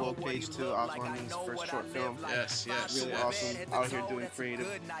post it on the Woke page too. Oswan's first short film. Yes. Really awesome. Out here doing creative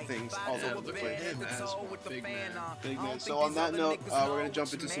things all over the place. Big man. So on that note, we're gonna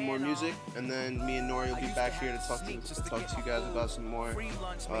jump into some more music. And then me and Nori will be back here to talk to you guys about some more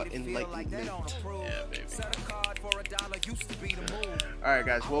enlightenment. Yeah, baby. Alright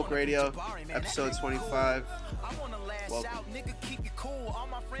guys, Woke Radio, episode 25. Welcome. Nigga, keep you cool. All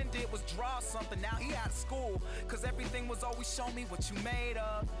my friend did was draw something. Now he out of school. Cause everything was always show me what you made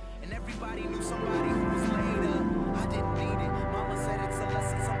of. And everybody knew somebody who was laid up. I didn't need it. Mama said it's a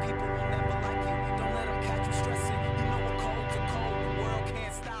lesson. Some people will never like you. Don't let them catch you stressing. You know what cold's a cold. The world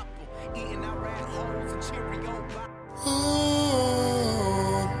can't stop them. Eating out rat holes and Cheerio.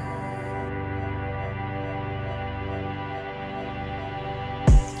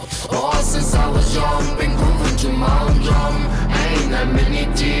 Oh, since I was young, been grooving to my own drum. Ain't that many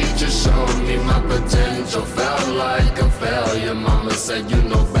teachers showed me my potential. Felt like a failure, mama said you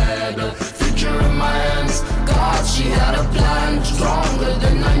know better. Future in my hands, God, she had a plan. Stronger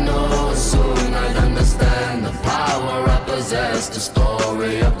than I knew, soon I'd understand the power I possess. The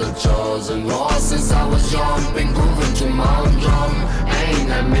story of the chosen. Oh, since I was young, been grooving to my own drum. Ain't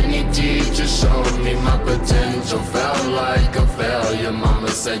that many teachers showed me my potential. Felt like a failure, mama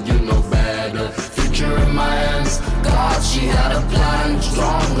said you know better. Future in my hands, God, she had a plan.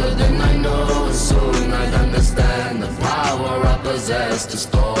 Stronger than I knew, soon I'd understand the power I possess. The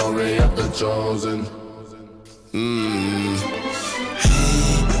story of the chosen.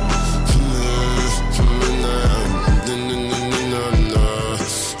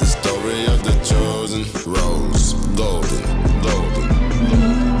 The story of the chosen. Rose, golden.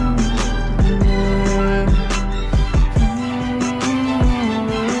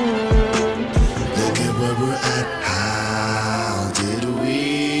 Look at where we're at. How did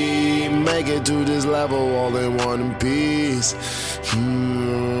we make it to this level all in one piece?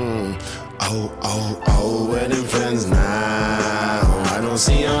 Oh, wedding friends now. I don't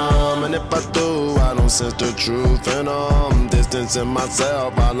see them, and if I do, I don't sense the truth and I'm distancing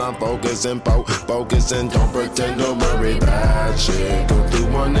myself while I'm focusing, don't pretend to worry that shit. Go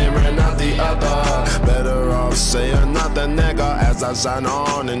through one and ran out the other. Better off saying nothing, nigga, as I shine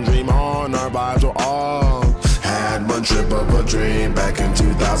on and dream on. Our vibes were all. Had one trip of a dream back in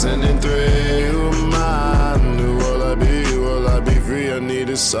 2003. Who am I? Who will I be? Will I be free? I need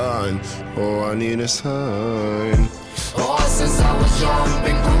a sign. Oh, I need a sign. Oh, since I was young,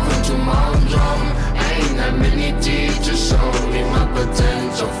 been grooving to my own drum. Ain't that many teachers showed me my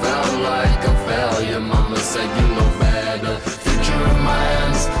potential. Felt like a failure. Mama said you know better. Future in my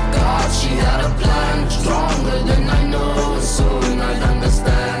hands. God, she had a plan stronger than I knew. Soon I'd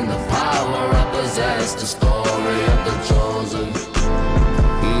understand the power I possess. The story of the chosen.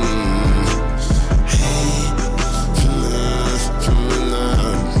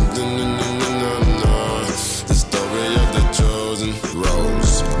 The story of the chosen.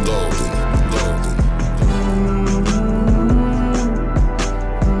 Rose, golden.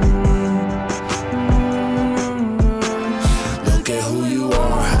 Look at who you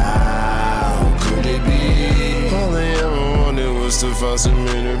are, how could it be? All I ever wanted was to find some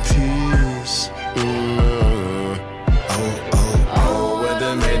inner peace. Oh, where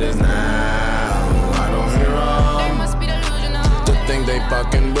they made us now. I don't hear them. To think they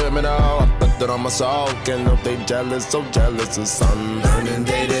fucking with me now. I put that on my soul. Can't know they jealous, so jealous of sun. Learning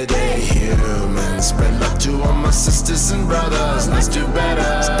day to day, human. Spread love to all my sisters and brothers. Let's do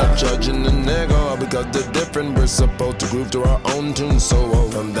better. Stop judging the nigga because they're different. We're supposed to groove to our own tune. So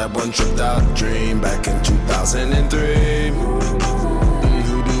from that one tripped out dream back in 2003.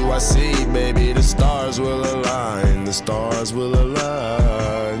 Who do I see, baby? The stars will align. The stars will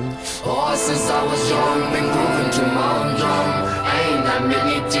align. Oh, since I was young, been grooving to my own drum. Ain't that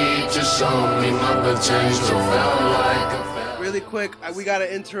many teachers showed me my potential. Felt like a Really quick, we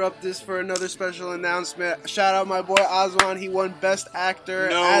gotta interrupt this for another special announcement. Shout out my boy Oswan. He won Best Actor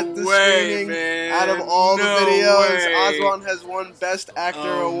at the screening. Man. Out of all the videos, way. Oswan has won Best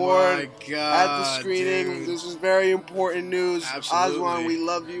Actor award at the screening. Dude. This is very important news. Absolutely. Oswan, we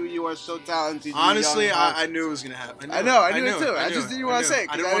love you. You are so talented. Honestly, I knew it was gonna happen. I know it too. I just didn't want to say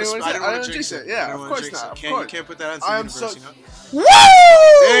it. I didn't want to jinx it. Yeah, of course not. You can't put that on the universe, you know? Woo!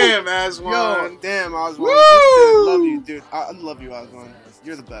 Damn, Oswan. Yo, damn, Oswan. Woo! Love you, dude. I love you, Oswan.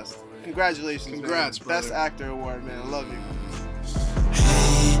 You're the best. Congratulations, Congrats, man. brother. Best Actor award, man. I love you.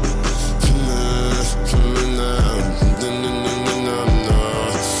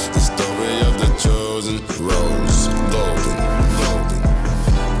 The story of the chosen. Rose, golden.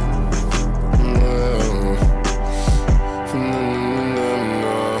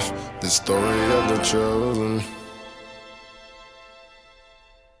 The story of the chosen.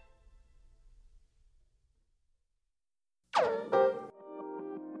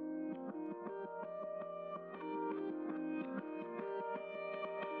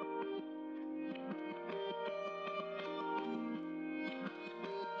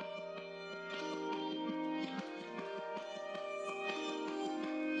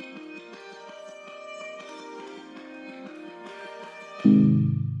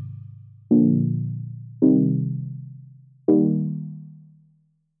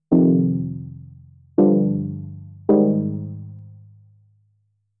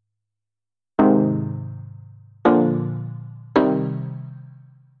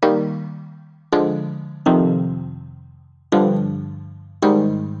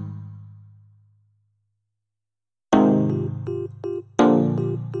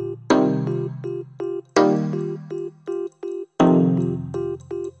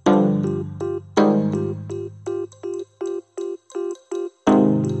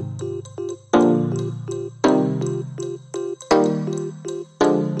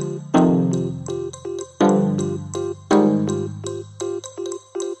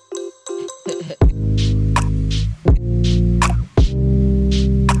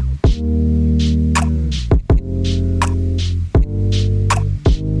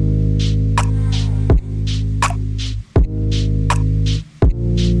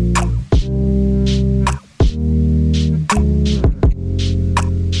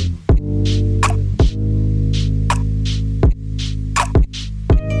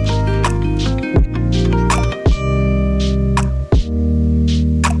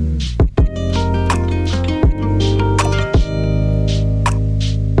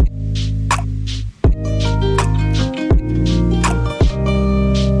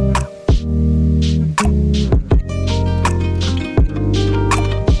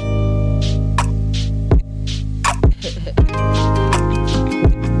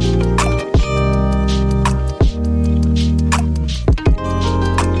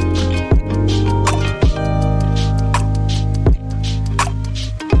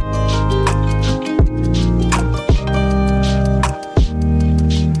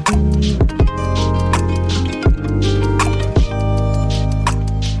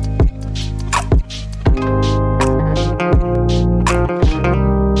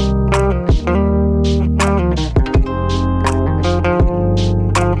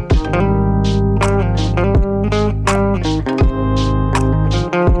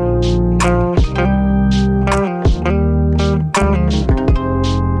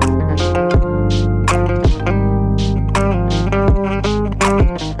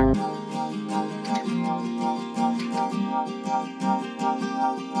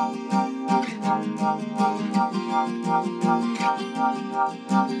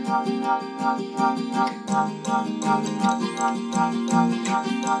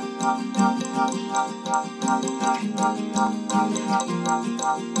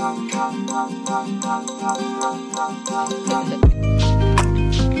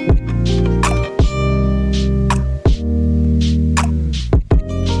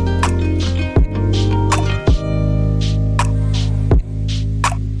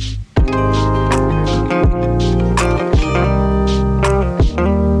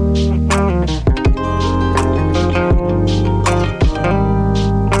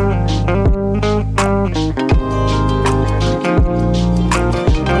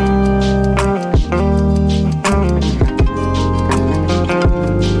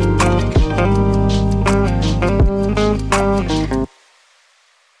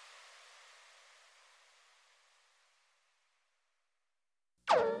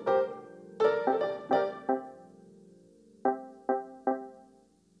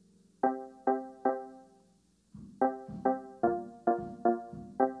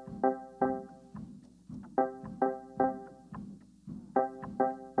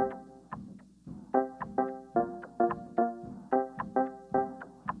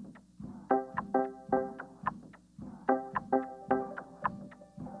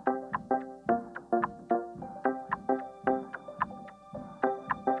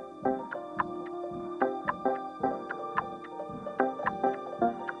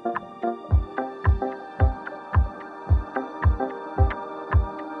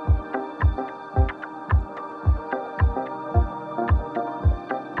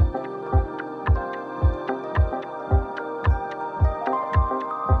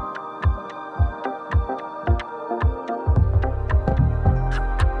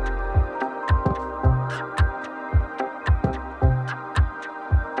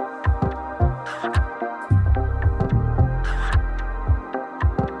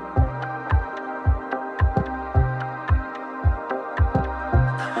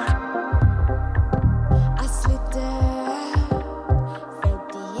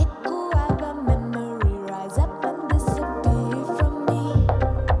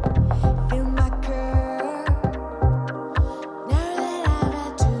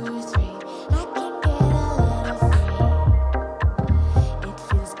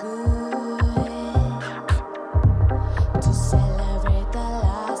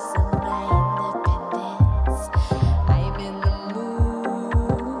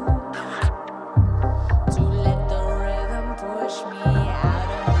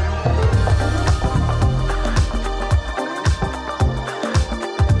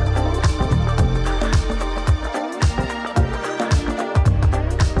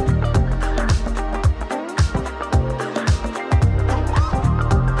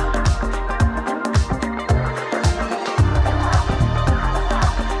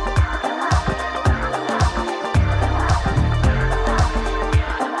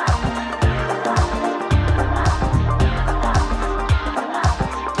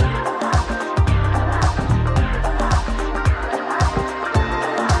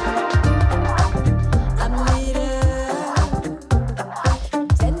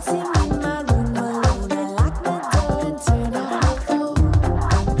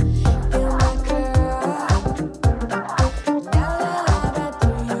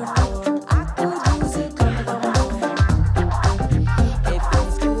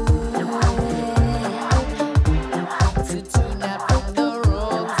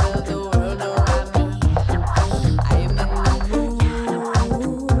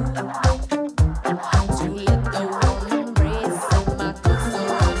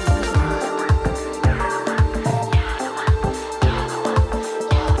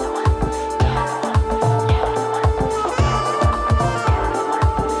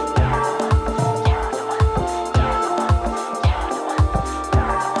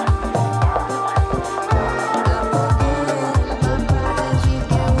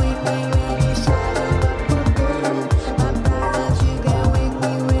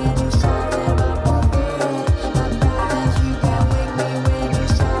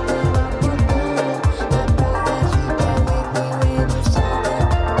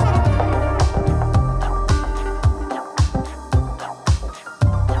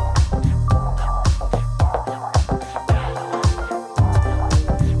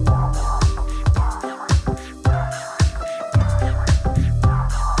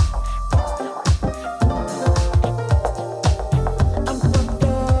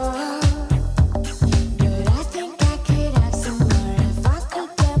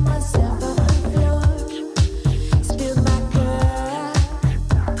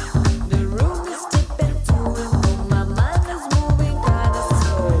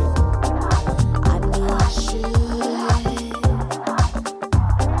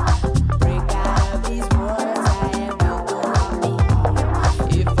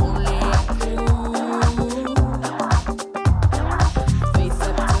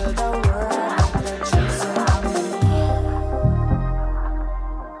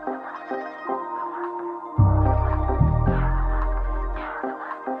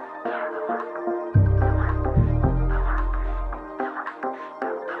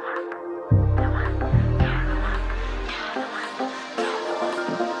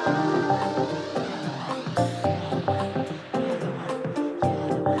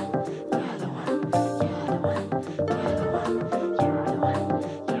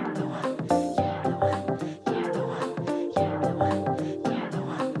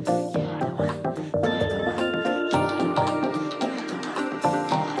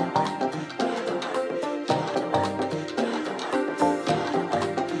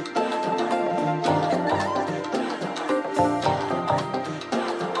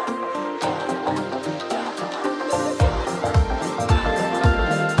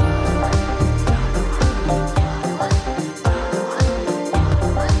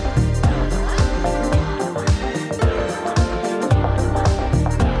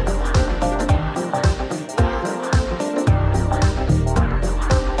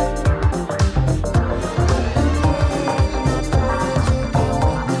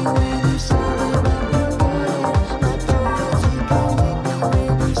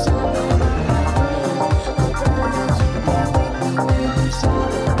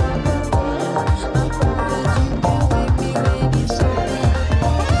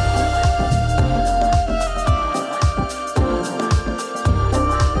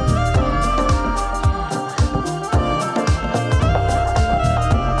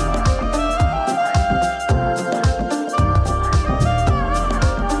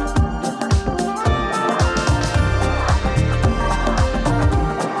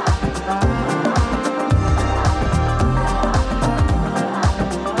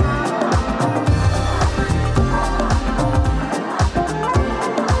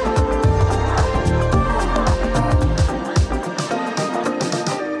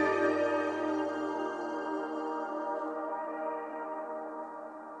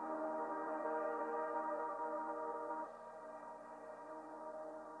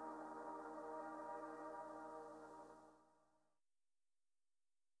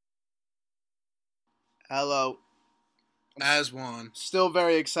 Hello. Aswan. Still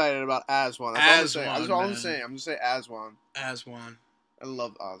very excited about Aswan. That's all I'm Aswan, saying. I'm just saying Aswan. Aswan. I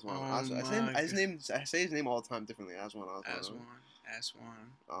love Aswan. Oh I say his name all the time differently. Aswan.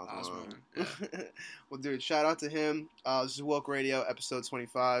 Yeah. Well, dude, shout out to him. This is Woke Radio, episode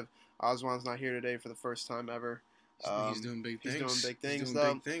 25. Aswan's not here today for the first time ever. He's doing big things. He's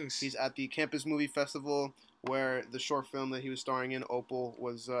doing big things. He's at the Campus Movie Festival, where the short film that he was starring in, Opal,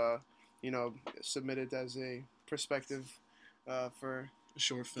 was, submitted as a perspective for the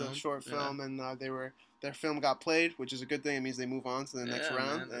short film. And their film got played, which is a good thing. It means they move on to the next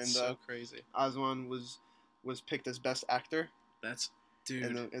round. Man, that's and so crazy. Aswan was picked as best actor. That's dude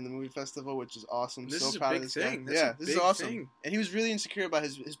in the movie festival, which is awesome. This so is a proud big of this thing. guy. This is awesome. Thing. And he was really insecure about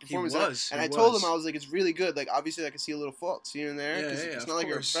his performance. I told him, I was like, it's really good. Like, obviously, I could see a little faults here and there. Yeah, it's not like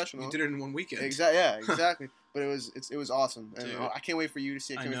you're a professional. You did it in one weekend. Exactly. But it was awesome, and Dude, I can't wait for you to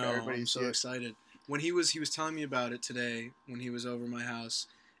see it. I can't wait for everybody I'm to see so it. excited. When he was telling me about it today, when he was over my house,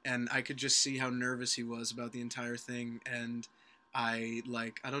 and I could just see how nervous he was about the entire thing, and I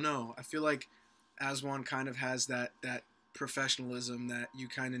don't know. I feel like Aswan kind of has that professionalism that you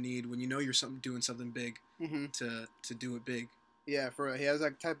kind of need when you know you're doing something big to do it big. Yeah, he has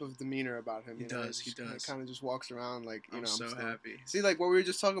that type of demeanor about him. He does. He kind of just walks around like, I'm so happy. See, like what we were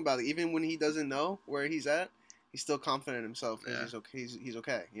just talking about, like, even when he doesn't know where he's at, he's still confident in himself because he's okay. He's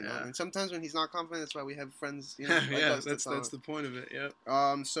okay, you know. Yeah. And sometimes when he's not confident, that's why we have friends. You know, like yeah, us that's the point of it. Yep.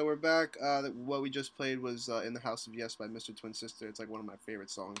 So we're back. What we just played was "In the House of Yes" by Mr. Twin Sister. It's like one of my favorite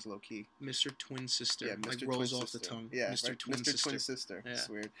songs, low key. Mr. Twin Sister. Yeah, Mr. Like Twin rolls Sister. off the tongue. Yeah, Mr. right? Twin Mr. Sister. Twin Sister. Yeah. It's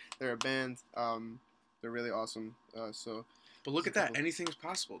weird. They're a band. They're really awesome. But look at that. Anything's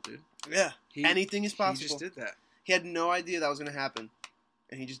possible, dude. Yeah. Anything is possible. He just did that. He had no idea that was going to happen.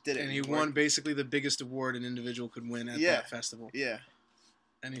 And he just did it. And he won basically the biggest award an individual could win at that festival. Yeah.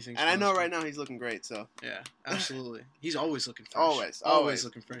 Anything. And I know right now he's looking great, so. Yeah, absolutely. He's always looking fresh. Always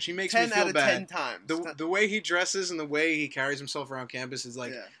looking fresh. He makes me feel 10 out of bad. 10 times. The way he dresses and the way he carries himself around campus is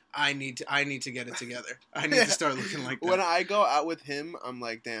like, Yeah. I need to get it together. I need to start looking like that. When I go out with him, I'm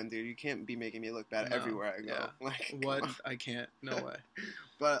like, damn, dude, you can't be making me look bad No, everywhere I go. yeah. Like, What? I can't. No way.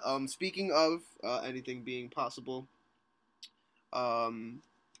 But speaking of anything being possible,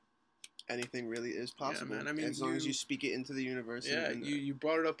 anything really is possible. Yeah, man. I mean, as long as you speak it into the universe. Yeah, you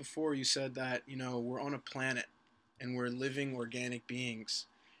brought it up before. You said that, we're on a planet and we're living organic beings.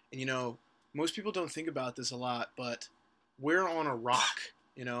 And, most people don't think about this a lot, but we're on a rock,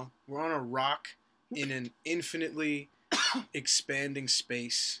 We're on a rock in an infinitely expanding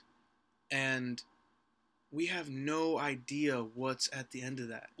space. And we have no idea what's at the end of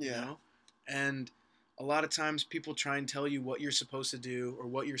that, you know? And a lot of times people try and tell you what you're supposed to do or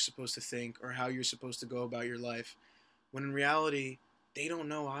what you're supposed to think or how you're supposed to go about your life, when in reality, they don't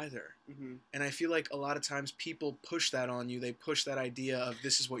know either. Mm-hmm. And I feel like a lot of times people push that on you. They push that idea of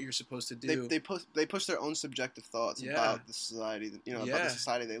this is what you're supposed to do. They push their own subjective thoughts about the society, about the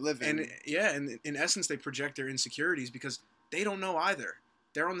society they live in. And in essence, they project their insecurities because they don't know either.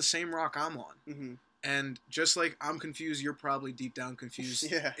 They're on the same rock I'm on. Mm-hmm. And just like I'm confused, you're probably deep down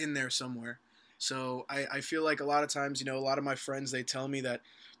confused in there somewhere. So I feel like a lot of times, a lot of my friends, they tell me that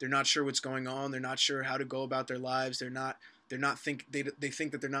they're not sure what's going on. They're not sure how to go about their lives. They think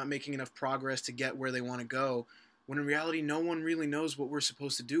that they're not making enough progress to get where they want to go. When in reality, no one really knows what we're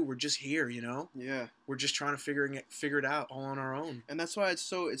supposed to do. We're just here, Yeah. We're just trying to figure it out all on our own. And that's why it's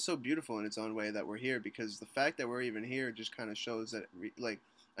so beautiful in its own way that we're here, because the fact that we're even here just kind of shows that,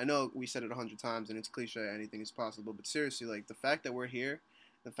 I know we said it 100 times and it's cliche, anything is possible, but seriously, like, the fact that we're here,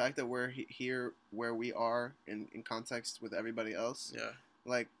 the fact that we're here where we are in context with everybody else,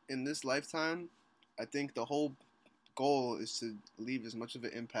 like, in this lifetime, I think the whole goal is to leave as much of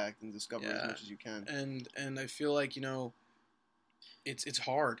an impact and discover as much as you can. And I feel like, it's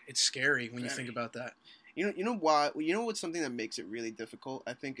hard. It's scary when you think about that. You know why? You know what's something that makes it really difficult,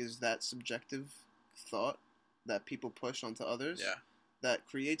 I think, is that subjective thought that people push onto others. Yeah. That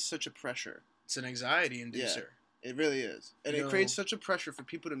creates such a pressure. It's an anxiety inducer. It really is. And it creates such a pressure for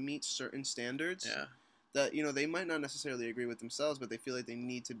people to meet certain standards that, they might not necessarily agree with themselves, but they feel like they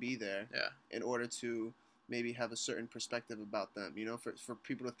need to be there in order to maybe have a certain perspective about them, for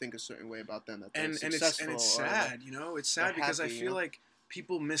people to think a certain way about them. That they're successful. And it's sad, it's sad because I feel like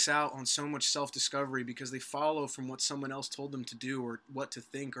people miss out on so much self-discovery because they follow from what someone else told them to do or what to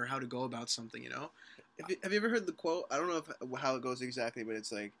think or how to go about something, Have you ever heard the quote? I don't know how it goes exactly, but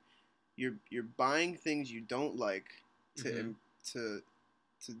it's like, you're buying things you don't like to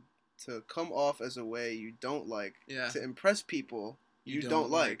come off as a way you don't like to impress people you don't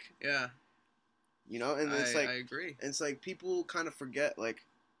like. Yeah. And it's like I agree. It's like people kind of forget, like,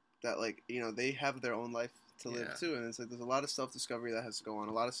 that like they have their own life to live too, and it's like there's a lot of self-discovery that has to go on,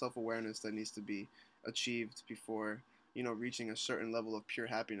 a lot of self-awareness that needs to be achieved before reaching a certain level of pure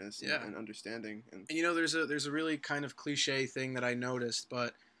happiness and understanding. And there's a really kind of cliche thing that I noticed,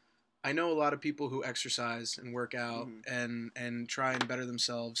 but I know a lot of people who exercise and work out and try and better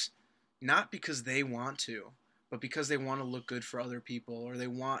themselves, not because they want to, but because they want to look good for other people, or they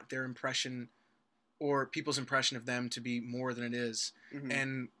want their impression or people's impression of them to be more than it is.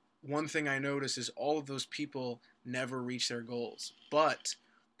 And one thing I notice is all of those people never reach their goals. But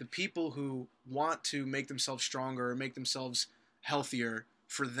the people who want to make themselves stronger or make themselves healthier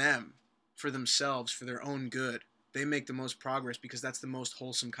for them, for themselves, for their own good, they make the most progress because that's the most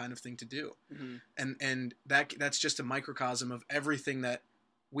wholesome kind of thing to do. And that's just a microcosm of everything that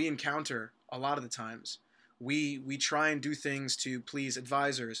we encounter a lot of the times. We try and do things to please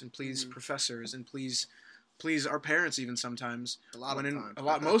advisors and please professors and please our parents even sometimes.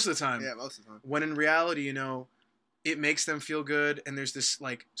 Most of the time. Yeah, most of the time. When in reality, it makes them feel good, and there's this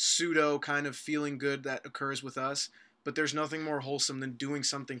like pseudo kind of feeling good that occurs with us, but there's nothing more wholesome than doing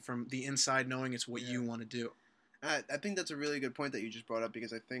something from the inside, knowing it's what you want to do. I think that's a really good point that you just brought up,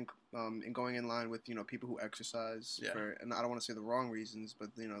 because I think in going in line with people who exercise for, and I don't want to say the wrong reasons, but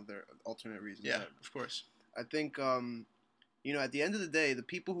there are alternate reasons. Yeah, of course. I think at the end of the day, the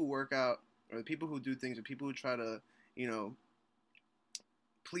people who work out, or the people who do things, or people who try to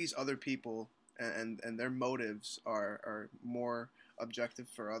please other people, and their motives are more objective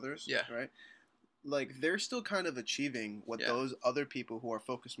for others. Yeah. Right. Like they're still kind of achieving what those other people who are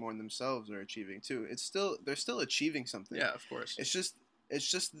focused more on themselves are achieving too. They're still achieving something. Yeah, of course. It's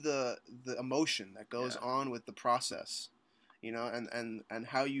just the emotion that goes on with the process, and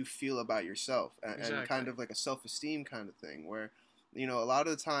how you feel about yourself, and kind of like a self-esteem kind of thing, where a lot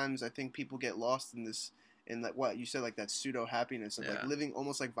of the times I think people get lost in like what you said, like that pseudo happiness of like living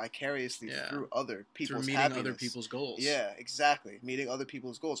almost like vicariously through other people's meeting happiness. Other people's goals. Yeah, exactly. Meeting other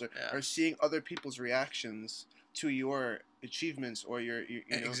people's goals, or seeing other people's reactions to your achievements, or your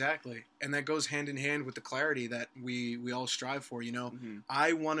Exactly. And that goes hand in hand with the clarity that we all strive for.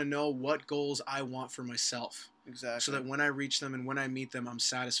 I want to know what goals I want for myself. Exactly. So that when I reach them and when I meet them, I'm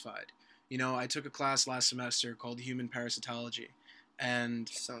satisfied. I took a class last semester called Human Parasitology. And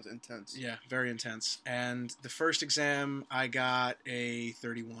sounds intense. Yeah, very intense. And the first exam, I got a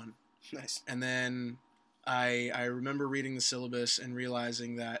 31. Nice. And then I remember reading the syllabus and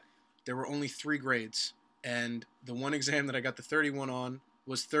realizing that there were only 3 grades. And the one exam that I got the 31 on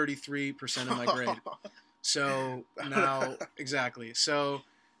was 33% of my grade. So now, exactly. So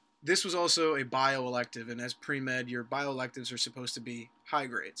this was also a bio elective, and as pre-med, your bio electives are supposed to be high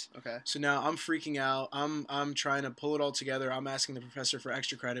grades. Okay. So now I'm freaking out. I'm trying to pull it all together. I'm asking the professor for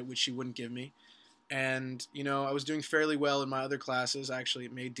extra credit, which she wouldn't give me. And, I was doing fairly well in my other classes. I actually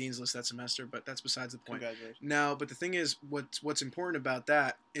made Dean's List that semester, but that's besides the point. Congratulations. Now, but the thing is, what's important about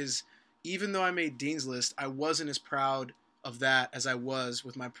that is, even though I made Dean's List, I wasn't as proud of that as I was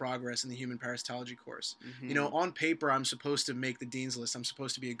with my progress in the Human Parasitology course. On paper, I'm supposed to make the Dean's List. I'm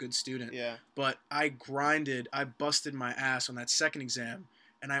supposed to be a good student. Yeah. But I busted my ass on that second exam,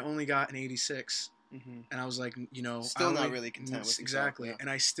 and I only got an 86. And I was like, still not really content with exactly. Yourself,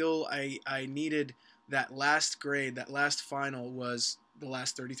 yeah. And I needed that last grade. That last final was the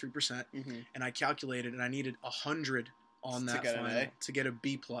last 33%, and I calculated, and I needed 100 on that final to get a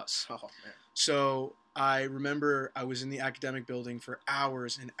B+. Oh man. So I remember I was in the academic building for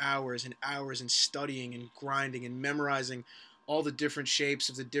hours and hours and hours and studying and grinding and memorizing all the different shapes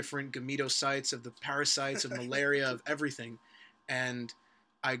of the different gametocytes, of the parasites, of malaria, of everything. And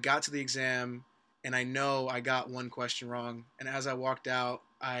I got to the exam, and I know I got one question wrong. And as I walked out,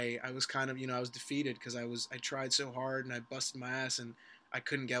 I was kind of, I was defeated because I tried so hard and I busted my ass and I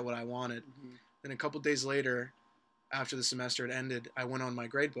couldn't get what I wanted. Then a couple days later, after the semester had ended, I went on my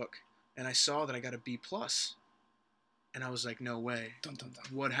grade book and I saw that I got a B+. And I was like, no way. Dun, dun, dun.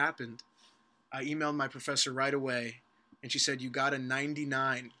 What happened? I emailed my professor right away, and she said, you got a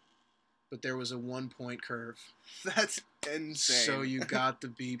 99, but there was a 1-point curve. That's insane. So you got the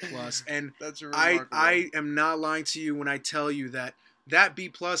B+. And that's remarkable. I am not lying to you when I tell you that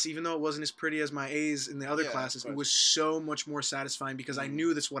B+, even though it wasn't as pretty as my A's in the other classes, it was so much more satisfying because I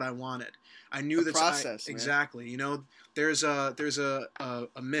knew that's what I wanted. I knew that's process. Exactly. There's a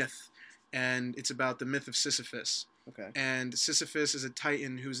myth, and it's about the myth of Sisyphus. Okay. And Sisyphus is a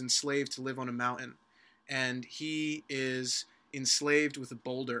titan who's enslaved to live on a mountain, and he is enslaved with a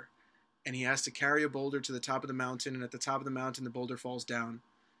boulder, and he has to carry a boulder to the top of the mountain, and at the top of the mountain the boulder falls down,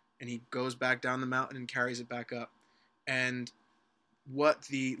 and he goes back down the mountain and carries it back up. And what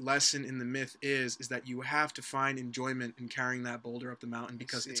the lesson in the myth is that you have to find enjoyment in carrying that boulder up the mountain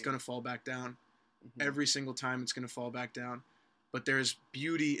because it's going to fall back down. Mm-hmm. Every single time it's going to fall back down. But there's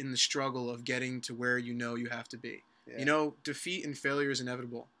beauty in the struggle of getting to where you know you have to be. Yeah. You know, defeat and failure is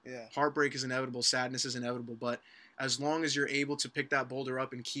inevitable. Yeah. Heartbreak is inevitable. Sadness is inevitable. But as long as you're able to pick that boulder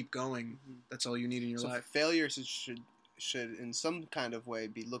up and keep going, that's all you need in your So life. failures should in some kind of way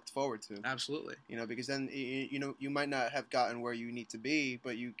be looked forward to. Absolutely. You know, because then you know you might not have gotten where you need to be,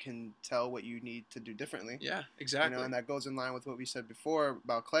 but you can tell what you need to do differently. Yeah, exactly. You know, and that goes in line with what we said before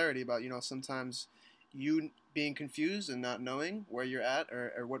about clarity. About, you know, sometimes you being confused and not knowing where you're at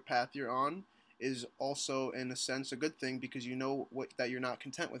or what path you're on is also in a sense a good thing, because you know that you're not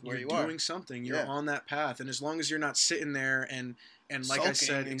content with where you are. You're doing something. You're on that path, and as long as you're not sitting there and like I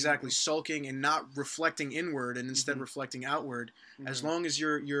said, exactly, sulking and not reflecting inward and instead reflecting outward, as long as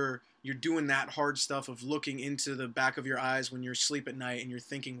you're doing that hard stuff of looking into the back of your eyes when you're asleep at night and you're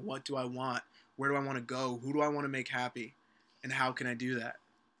thinking, what do I want? Where do I want to go? Who do I want to make happy? And how can I do that?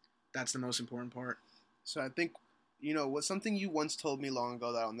 That's the most important part. So I think, you know, what something you once told me long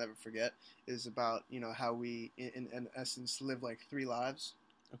ago that I'll never forget is about, you know, how we in essence live like 3 lives.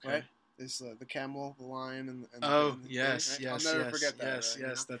 Okay. Right? It's the camel, the lion, and the yes, thing, right? I'll never forget that. Yes, right,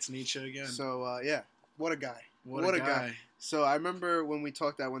 yes, that's Nietzsche again. So yeah, what a guy! What a guy! So I remember when we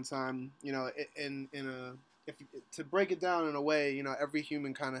talked that one time. You know, to break it down in a way, you know, every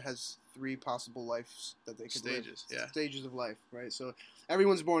human kind of has 3 possible lives that they could live. Stages of life, right? So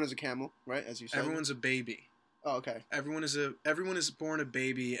everyone's born as a camel, right? As you said, everyone's a baby. Oh, okay. Everyone is born a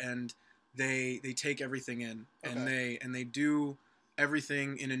baby, and they take everything in, and they do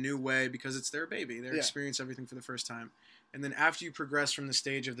everything in a new way because it's their baby. They experience everything for the first time. And then after you progress from the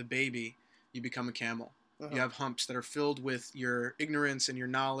stage of the baby, you become a camel. You have humps that are filled with your ignorance and your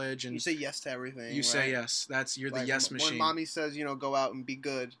knowledge, and you say yes to everything. You say yes. You're the yes machine. When mommy says, you know, go out and be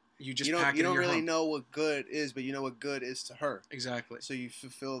good, you just you don't really hump. know what good is, but you know what good is to her. Exactly. So you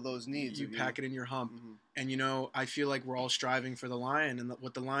fulfill those needs. You pack it in your hump. And, you know, I feel like we're all striving for the lion. And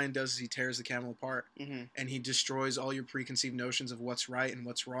what the lion does is he tears the camel apart. And he destroys all your preconceived notions of what's right and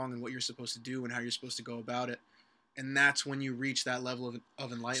what's wrong and what you're supposed to do and how you're supposed to go about it. And that's when you reach that level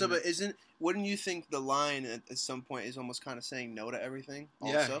of enlightenment. So, but wouldn't you think the lion at some point is almost kind of saying no to everything?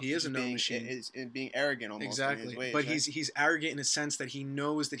 Also? Yeah, he is a no machine. Is being arrogant almost. Exactly. In his ways, but right? he's arrogant in a sense that he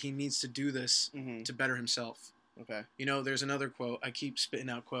knows that he needs to do this to better himself. Okay. You know, there's another quote. I keep spitting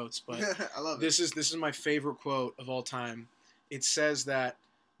out quotes, but I love this is my favorite quote of all time. It says that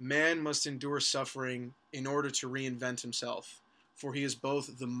man must endure suffering in order to reinvent himself, for he is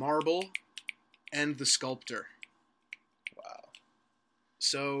both the marble and the sculptor.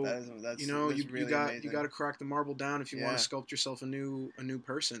 So that's you know really you got amazing. to crack the marble down if you want to sculpt yourself a new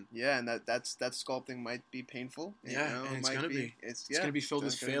person. Yeah, and that sculpting might be painful. Yeah, and it's gonna be. It's yeah, gonna be filled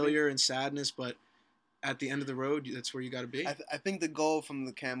with failure and sadness, but at the end of the road, that's where you got to be. I think the goal from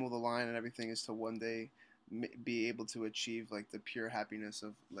the camel, the lion, and everything is to one day be able to achieve like the pure happiness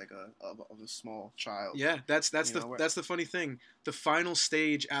of like a small child. Yeah, that's the funny thing. The final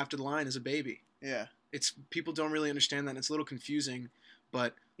stage after the lion is a baby. Yeah, it's people don't really understand that. And it's a little confusing.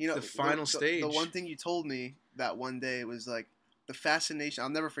 But you know, the final stage. The one thing you told me that one day was like the fascination. I'll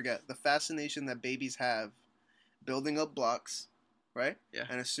never forget the fascination that babies have building up blocks, right? Yeah.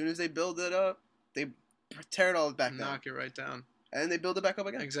 And as soon as they build it up, they tear it all back down. Knock it right down. And they build it back up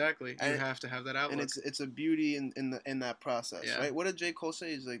again. Exactly. You have to have that outlook. And it's a beauty in that process, yeah. right? What did J. Cole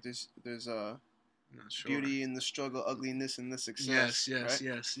say? He's like there's beauty in the struggle, ugliness in the success.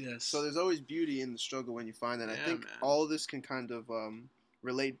 Yes. So there's always beauty in the struggle when you find that. I think all this can kind of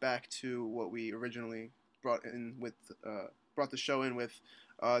relate back to what we originally brought the show in with.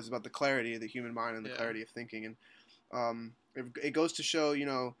 Is about the clarity of the human mind and the clarity of thinking, and it goes to show, you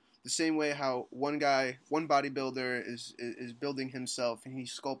know, the same way how one bodybuilder is building himself and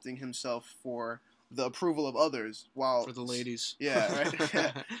he's sculpting himself for the approval of others, while for the ladies. Yeah,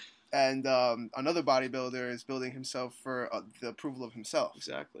 right. And another bodybuilder is building himself for the approval of himself.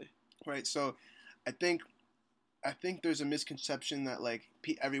 Exactly. Right. So, I think there's a misconception that like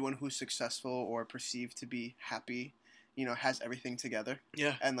everyone who's successful or perceived to be happy, you know, has everything together.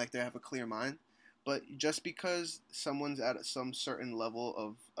 Yeah. And like they have a clear mind. But just because someone's at some certain level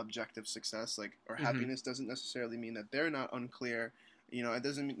of objective success, like or happiness, doesn't necessarily mean that they're not unclear. You know, it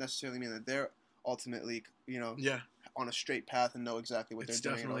doesn't necessarily mean that they're ultimately, you know, on a straight path and know exactly what they're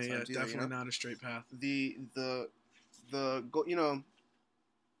doing. Definitely not a straight path. The you know,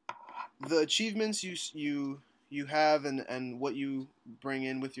 the achievements you have and what you bring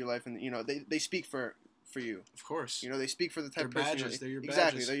in with your life, and you know they speak for for you. Of course. You know, they speak for the type of They're person. badges. They're your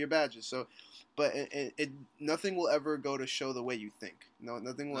Exactly, badges. they're your badges. So, but nothing will ever go to show the way you think. No,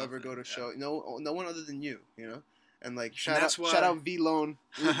 nothing will ever go to show. No one other than you. You know. And like shout out V Lone.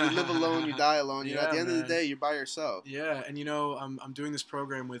 You live alone, you die alone. You know, at the end of the day, you're by yourself. Yeah, and you know, I'm doing this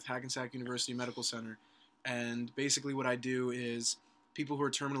program with Hackensack University Medical Center, and basically what I do is people who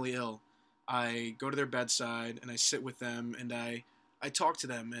are terminally ill, I go to their bedside and I sit with them and I talk to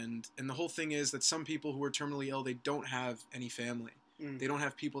them, and the whole thing is that some people who are terminally ill, they don't have any family. They don't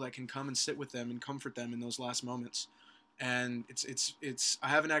have people that can come and sit with them and comfort them in those last moments. And it's I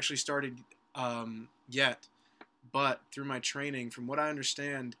haven't actually started yet. But through my training, from what I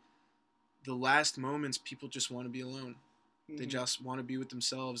understand, the last moments, people just want to be alone. They just want to be with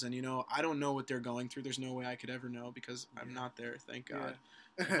themselves. And, you know, I don't know what they're going through. There's no way I could ever know because I'm not there, thank God.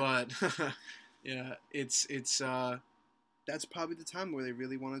 But, yeah, it's that's probably the time where they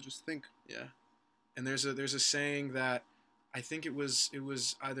really want to just think. Yeah. And there's a saying that I think it was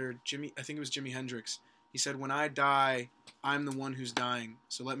either Jimi Hendrix. He said, "When I die, I'm the one who's dying.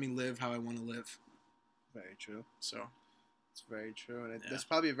 So let me live how I want to live." Very true. So, it's very true, and that's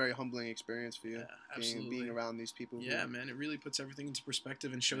probably a very humbling experience for you. Yeah, absolutely. Being around these people. Yeah, man, it really puts everything into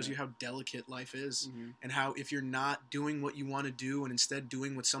perspective and shows you how delicate life is, and how if you're not doing what you want to do and instead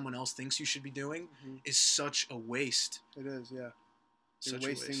doing what someone else thinks you should be doing, is such a waste. It is, yeah. You're Such a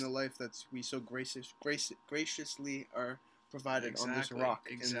wasting waste. the life that we so graciously are provided on this rock,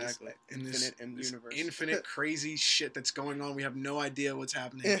 in this universe. Infinite crazy shit that's going on. We have no idea what's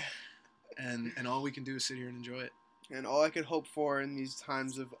happening. And all we can do is sit here and enjoy it. And all I could hope for in these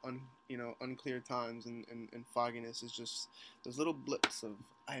times of unclear times and fogginess is just those little blips of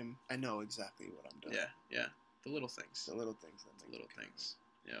I know exactly what I'm doing. Yeah. The little things. The little things.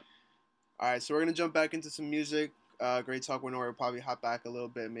 Yeah. All right, so we're gonna jump back into some music. Great Talk with Nori. We'll probably hop back a little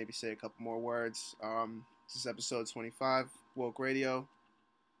bit, maybe say a couple more words. This is episode 25, Woke Radio.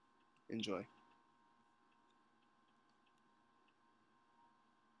 Enjoy.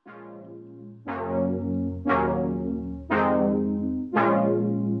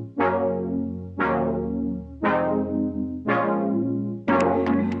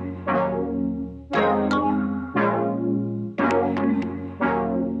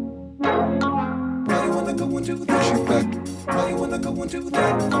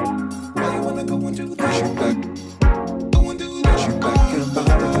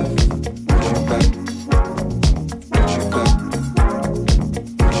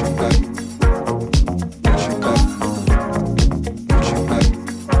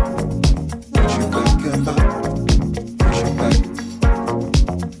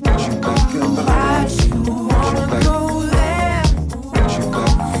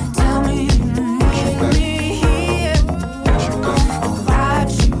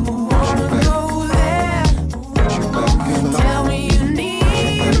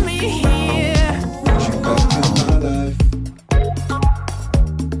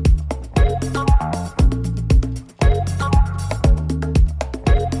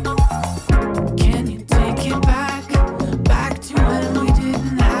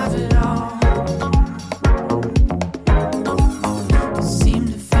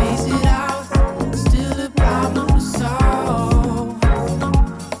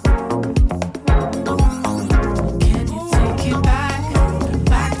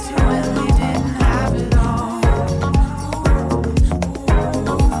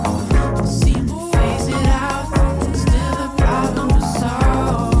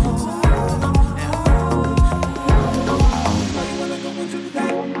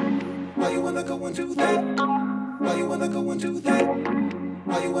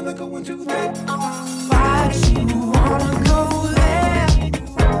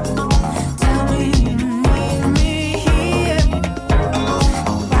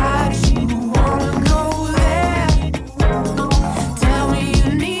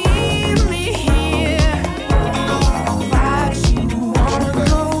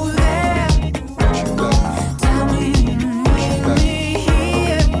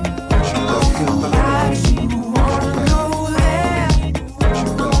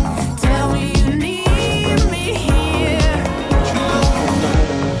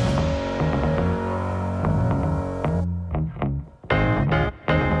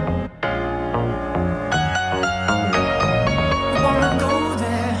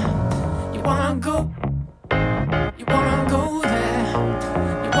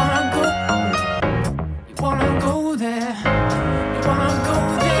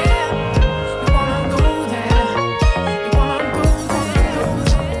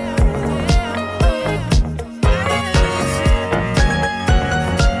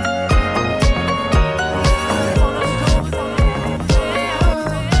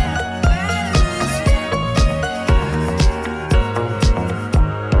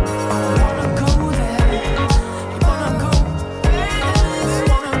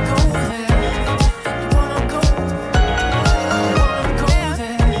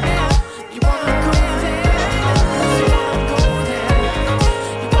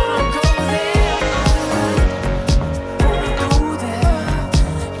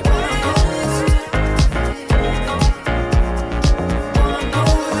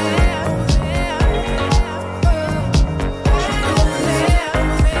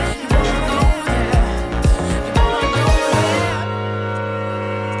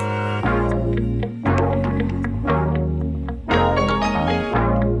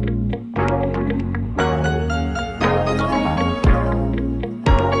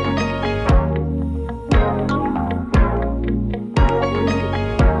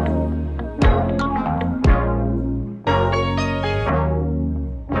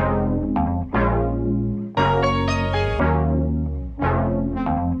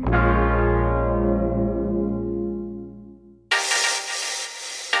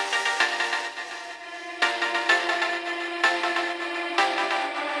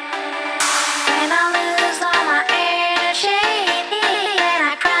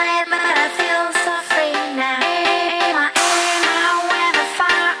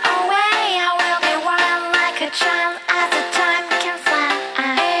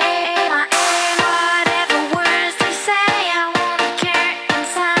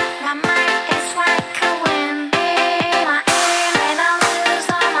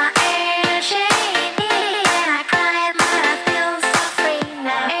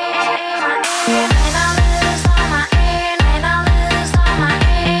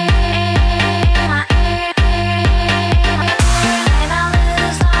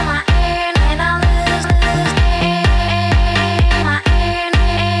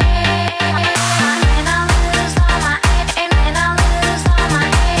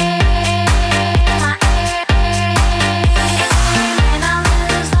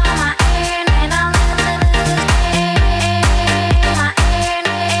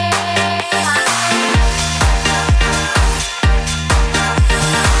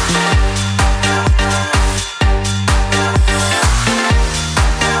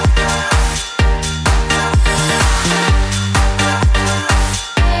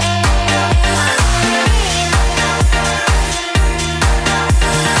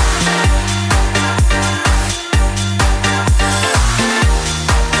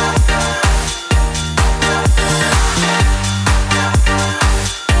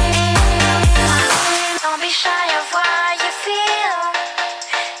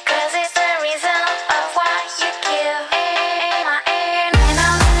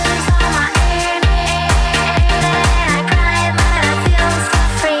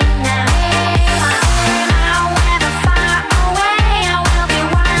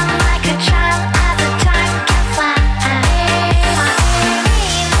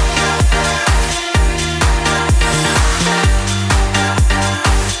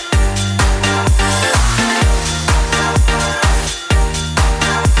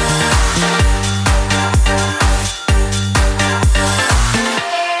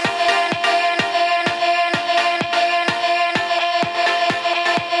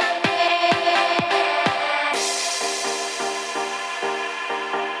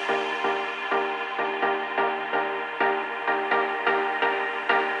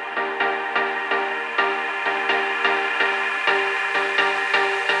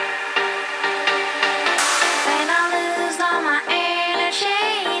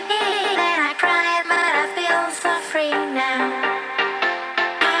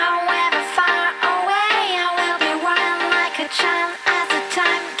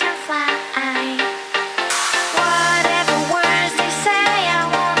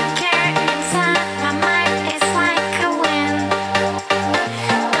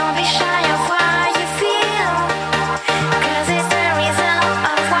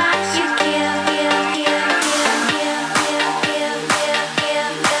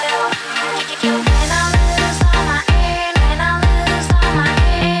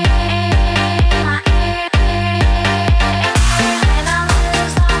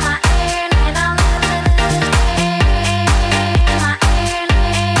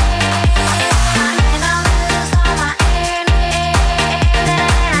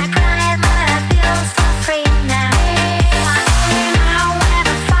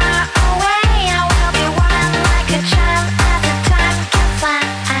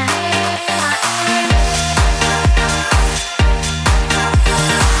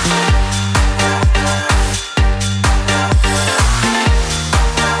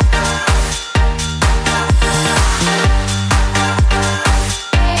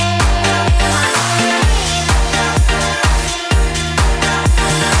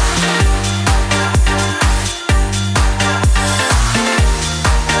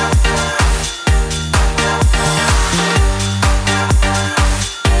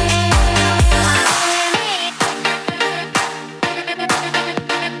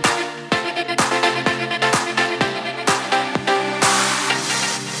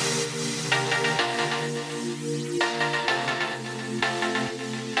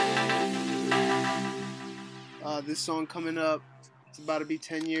 song coming up. It's about to be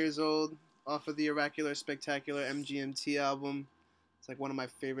 10 years old, off of the Oracular Spectacular MGMT album. It's like one of my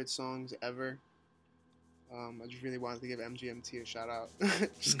favorite songs ever. I just really wanted to give MGMT a shout out,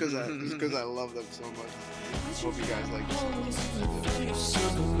 just because I love them so much. Hope you guys like this.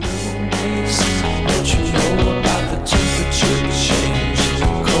 Don't you know about the temperature change?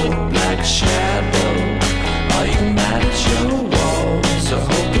 Cold black shadow. Are you mad at your walls? Or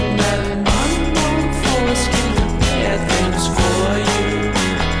hoping that an unknown force can prepare things for you?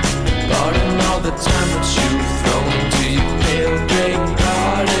 Guarding all the time that you've thrown into your pale grey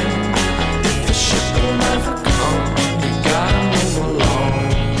garden. If the ship will never come, you gotta move along.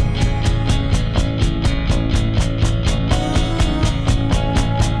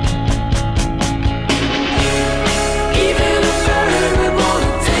 Even if I really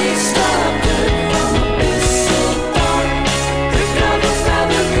wanna taste of dirt from abyss so dark, pick up a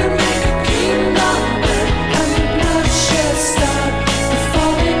feather could make a kingdom burn, and the bloodshed start the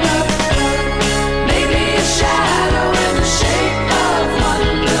falling apart. Maybe a shadow in the shape of one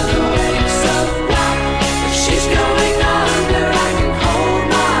under the waves of black. If she's going under, I can hold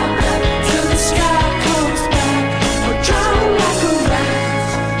my breath till the sky comes back, or drown like a rat.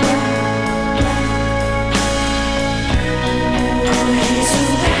 He's a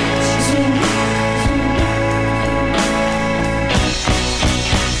rat.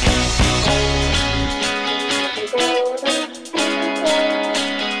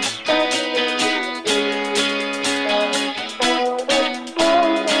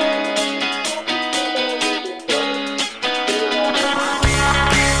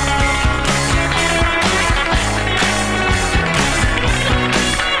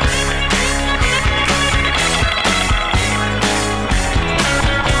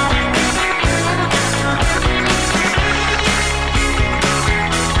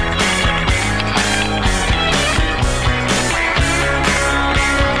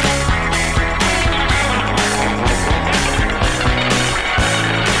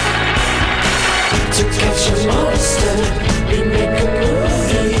 To catch a monster, we make a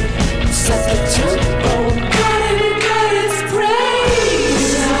movie, set the tempo, cut its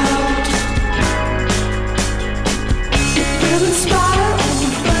brains out. It will inspire on the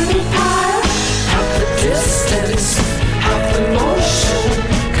burning pyre, half the distance, half the motion,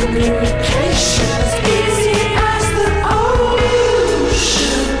 communication as easy as the ocean.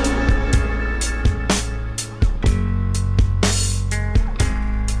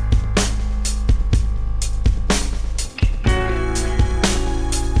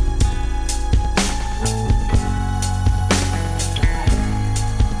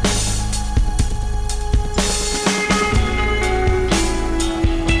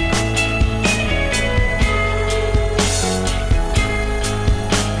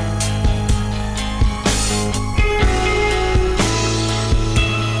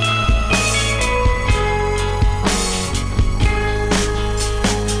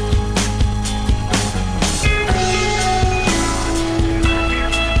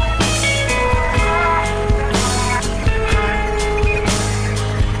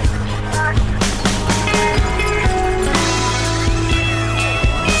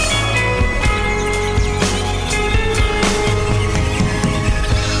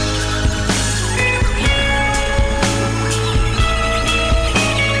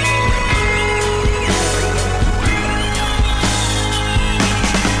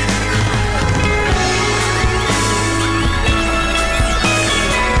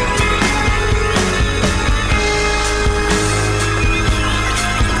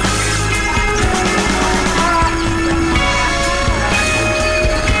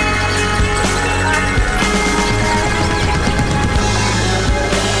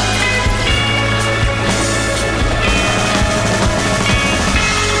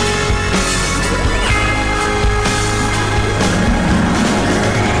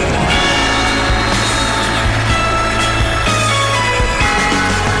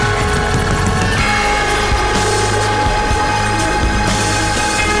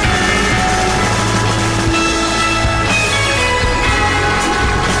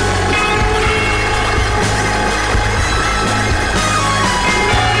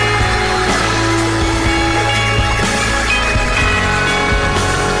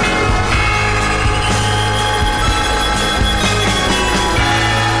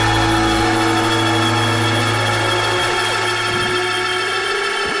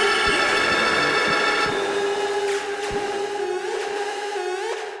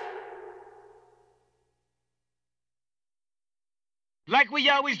 Like we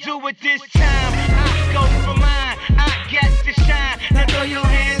always do at this time, I go for mine, I get to shine. Now throw your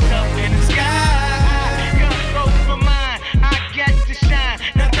hands up in the sky. Go for to shine.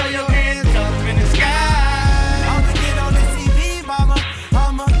 Now throw your hands up in the sky. I'ma get on the TV, mama.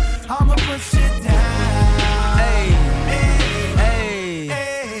 I'ma push it down. Hey, hey,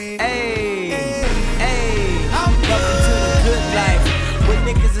 hey, hey. Welcome to the good life. Where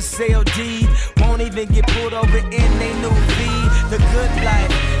niggas are CLD, won't even get pulled over in they new V. The good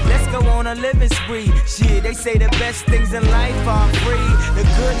life. Let's go on a living spree. Shit, they say the best things in life are free. The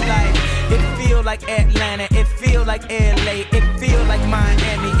good life. It feel like Atlanta. It feel like LA. It feel like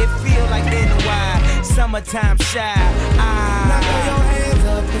Miami. It feel like NY. Summertime shy. Now throw your hands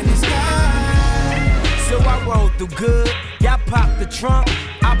up in the sky. So I roll through good. Y'all pop the trunk.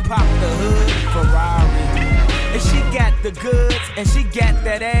 I pop the hood. Ferrari. And she got the goods. And she got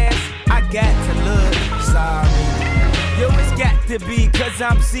that ass. I got to look sorry. Yo, it's got to be, cause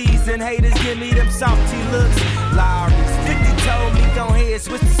I'm seasoned. Haters give me them salty looks. Lowry's 50 told me, go ahead,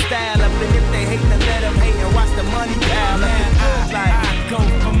 switch the style up. And if they hate, then let them hate and watch the money pile up. I go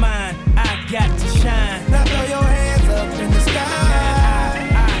for mine, I got to shine. Now throw your hands up in the sky.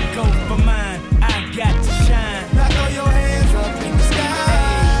 I go for mine, I got to shine. Now throw your hands up in the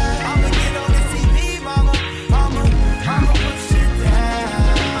sky. I'ma get on the TV, mama. I'ma push it down.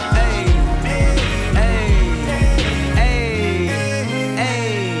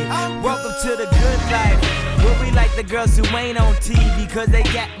 Welcome to the good life, where we like the girls who ain't on TV, cause they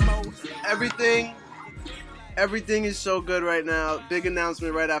got more. Everything is so good right now. Big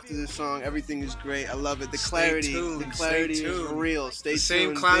announcement right after this song. Everything is great. I love it. The clarity is real. Stay tuned. The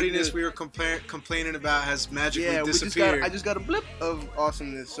same cloudiness we were complaining about has magically disappeared. I just got a blip of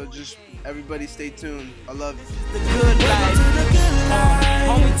awesomeness. So just everybody stay tuned. I love it. The good life.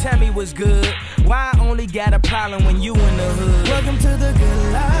 Homie, tell me what's good. Why I only got a problem when you in the hood? Welcome to the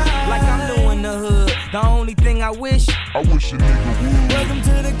good life. Like I'm doing the hood. The only thing I wish a nigga would. Welcome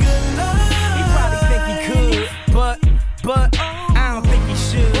to the good life. He probably think he could, but I don't think he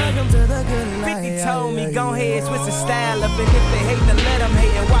should. Welcome to the good life. 50 told me, go ahead, switch the style up. And if they hate, then let them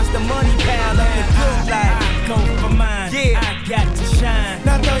hate and watch the money pile up. The good life. I go for mine, yeah, I got to shine.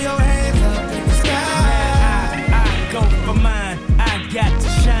 Now throw your hands up in the sky. I go for mine, I got to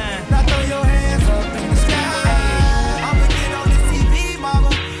shine. Now throw your hands up in the sky. I'ma get on the TV, mama.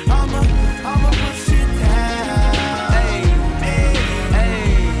 I'ma push it down.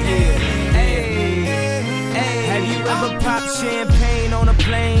 Have you ever popped champagne on a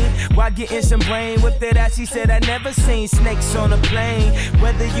plane? While getting some brain with it out, she said I never seen snakes on a plane.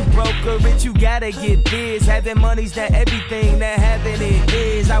 Whether you broke or rich, you gotta get biz. Having money's not everything, that having it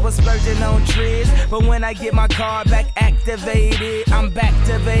is. I was splurging on trips, but when I get my card back activated, I'm back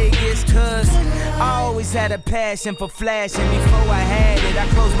to Vegas. Cause I always had a passion for flashing. Before I had it, I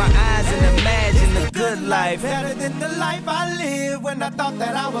closed my eyes and imagined the good life. Better than the life I lived when I thought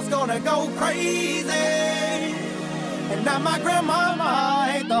that I was gonna go crazy. And now my grandmama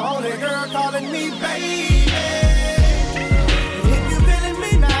ain't the only girl calling me baby. If you feeling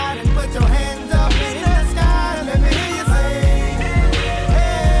me now, then put your hands up in the sky. Let me hear you say,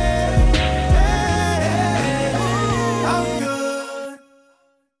 hey, hey, I'm good.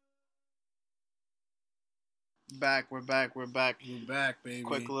 We're back. We're back, baby.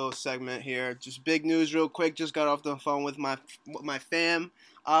 Quick little segment here. Just big news real quick. Just got off the phone with my fam,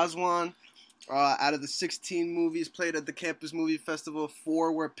 Oswan. Out of the 16 movies played at the Campus Movie Festival,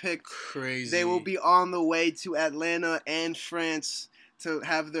 4 were picked. Crazy. They will be on the way to Atlanta and France to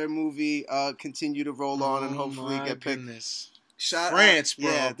have their movie continue to roll on and hopefully get picked. Goodness. France, bro.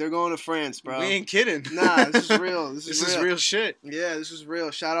 Yeah, they're going to France, bro. We ain't kidding. Nah, this is real. This is real shit. Yeah, this is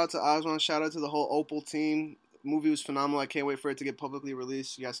real. Shout out to Oswan. Shout out to the whole Opal team. The movie was phenomenal. I can't wait for it to get publicly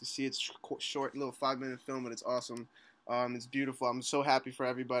released. You guys can see it's short, little 5-minute film, but it's awesome. It's beautiful. I'm so happy for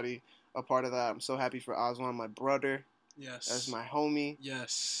everybody a part of that. I'm so happy for Oswan, my brother. Yes. As my homie.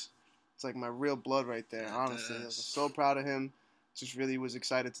 Yes. It's like my real blood right there, honestly. I was so proud of him. Just really was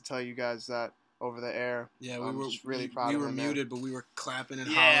excited to tell you guys that over the air. Yeah, I'm just really proud of him. We were muted, but we were clapping and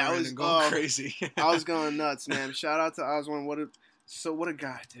hollering hollering and going crazy. I was going nuts, man. Shout out to Oswan. What a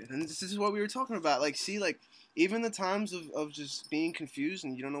guy, dude. And this is what we were talking about. Like, see, like, even the times of just being confused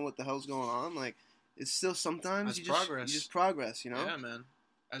and you don't know what the hell's going on, like, it's still sometimes you just progress, you know? Yeah, man.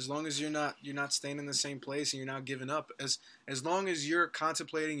 As long as you're not staying in the same place and you're not giving up, as long as you're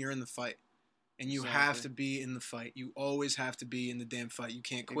contemplating, you're in the fight. And you have to be in the fight. You always have to be in the damn fight. You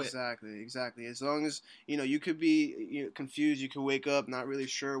can't quit. Exactly. As long as, you could be confused, you could wake up not really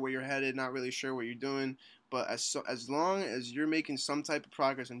sure where you're headed, not really sure what you're doing. But as long as you're making some type of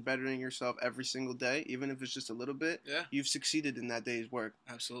progress and bettering yourself every single day, even if it's just a little bit, you've succeeded in that day's work.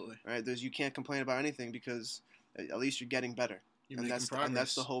 Absolutely. Right? You can't complain about anything because at least you're getting better. You're making progress. And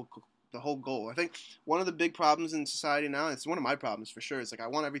that's the whole the whole goal. I think one of the big problems in society now, it's one of my problems for sure, is like I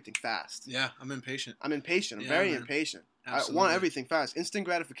want everything fast. Yeah, I'm impatient. I'm impatient. I'm Yeah, very man. impatient. Absolutely. I want everything fast. Instant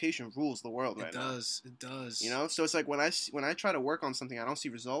gratification rules the world right now. It does. You know, so it's like when I try to work on something, I don't see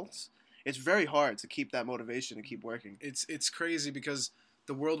results. It's very hard to keep that motivation and keep working. It's crazy because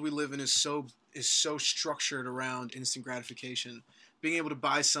the world we live in is so structured around instant gratification. Being able to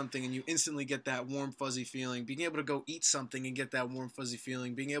buy something and you instantly get that warm fuzzy feeling. Being able to go eat something and get that warm fuzzy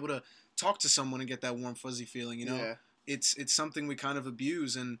feeling. Being able to talk to someone and get that warm fuzzy feeling. You know, Yeah. it's something we kind of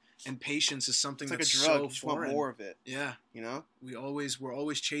abuse, and patience is something It's like that's a drug. so You just want foreign. more of it. Yeah, You know? we're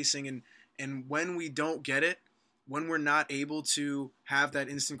always chasing, and when we don't get it, when we're not able to have that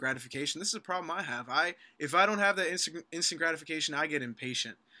instant gratification, this is a problem I have. If I don't have that instant gratification, I get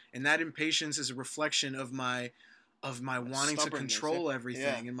impatient, and that impatience is a reflection of my wanting to Stubbornness, control yeah.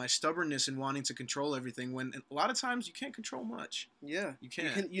 everything, Yeah. and my stubbornness in wanting to control everything. When a lot of times you can't control much. Yeah. You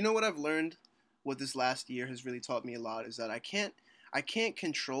can't. You know what I've learned? What this last year has really taught me a lot is that I can't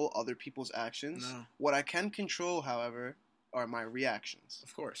control other people's actions. No. What I can control, however, are my reactions.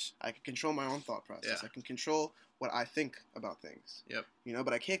 Of course. I can control my own thought process. Yeah. I can control what I think about things. Yep. You know,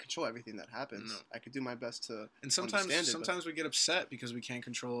 but I can't control everything that happens. No. I could do my best to And sometimes understand it, but- sometimes we get upset because we can't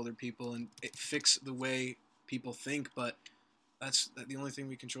control other people and fix the way people think, but that's the only thing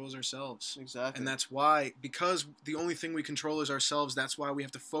we control is ourselves. Exactly. And that's why, because the only thing we control is ourselves, that's why we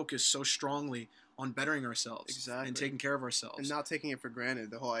have to focus so strongly on bettering ourselves. Exactly. And taking care of ourselves. and not taking it for granted,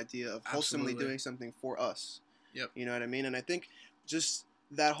 the whole idea of wholesomely Absolutely. doing something for us. Yep. You know what I mean? And I think just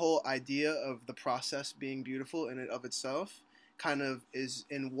that whole idea of the process being beautiful in and of itself kind of is,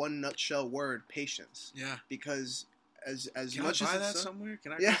 in one nutshell word, patience. Yeah. Because as Can much I buy as that it's somewhere?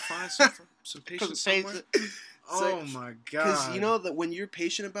 Can I Yeah. go find some patience somewhere? Oh like- my Because god! you know that when you're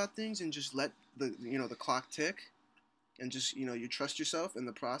patient about things and just let the clock tick, and just you trust yourself in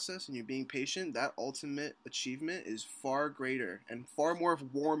the process and you're being patient, that ultimate achievement is far greater and far more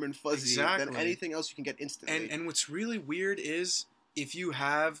warm and fuzzy than Exactly. anything else you can get instantly. And what's really weird is if you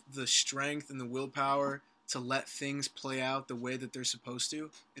have the strength and the willpower to let things play out the way that they're supposed to,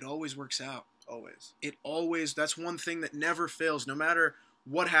 it always works out. Always. That's one thing that never fails. No matter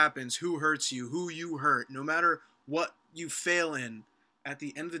what happens, who hurts you, who you hurt, no matter what you fail in, at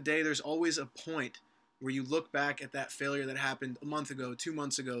the end of the day, there's always a point where you look back at that failure that happened a month ago, 2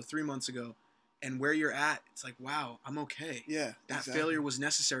 months ago, 3 months ago, and where you're at, it's like, wow, I'm okay. Yeah, That exactly. failure was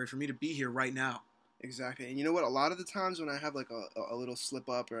necessary for me to be here right now. Exactly. And you know what? A lot of the times when I have like a little slip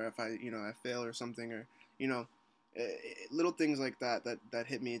up, or if I fail or something, or little things like that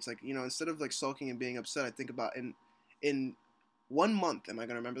hit me, it's like, instead of like sulking and being upset, I think about in 1 month, am I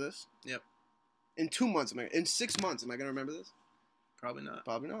gonna remember this? Yep. In 2 months, in 6 months, am I gonna remember this? Probably not.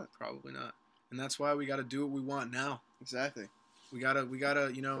 Probably not. Probably not. And that's why we got to do what we want now. Exactly. We gotta,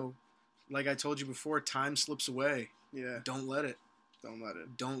 like I told you before, time slips away. Yeah. Don't let it. Don't let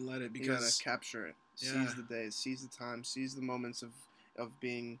it. Don't let it, You gotta because capture it. Yeah. Seize the days. Seize the time. Seize the moments of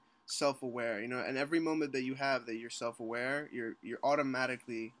being self-aware. And every moment that you have that you're self-aware, you're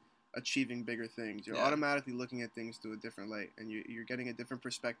automatically achieving bigger things. You're Yeah. automatically looking at things through a different light, and you're getting a different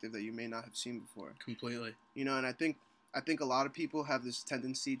perspective that you may not have seen before. completely. And I think a lot of people have this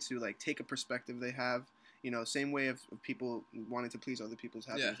tendency to like take a perspective they have. Same way of people wanting to please other people's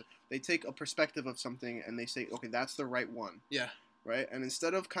happiness. Yeah. They take a perspective of something and they say, okay, that's the right one. Yeah. Right? And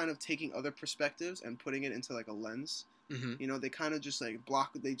instead of kind of taking other perspectives and putting it into like a lens, Mm-hmm. they kind of just like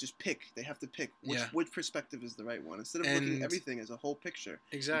they just pick. They have to pick Yeah. which perspective is the right one. Instead of looking at And- everything as a whole picture.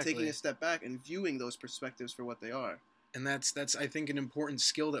 Exactly. And taking a step back and viewing those perspectives for what they are. And that's I think an important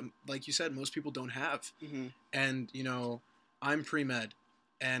skill that, like you said, most people don't have. Mm-hmm. And I'm pre-med,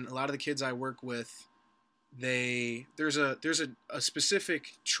 and a lot of the kids I work with, there's a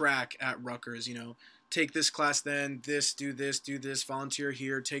specific track at Rutgers. Take this class, then this, do this, volunteer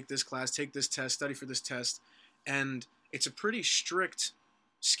here, take this class, take this test, study for this test, and it's a pretty strict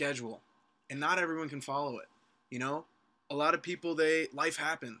schedule, and not everyone can follow it. A lot of people, life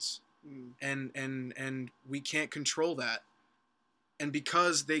happens. And we can't control that, and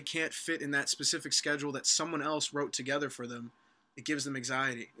because they can't fit in that specific schedule that someone else wrote together for them, it gives them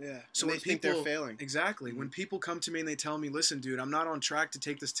anxiety. Yeah. So And when they think they're people- failing. Exactly. When people come to me and they tell me, listen, dude, I'm not on track to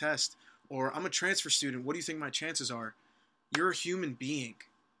take this test, or I'm a transfer student, what do you think my chances are? You're a human being.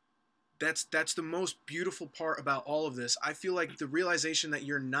 That's the most beautiful part about all of this. I feel like the realization that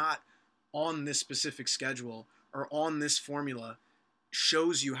you're not on this specific schedule or on this formula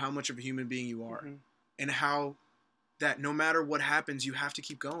shows you how much of a human being you are, and how that no matter what happens, you have to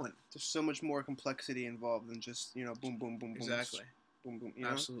keep going. There's so much more complexity involved than just boom, boom, boom, boom, Exactly. boom, boom.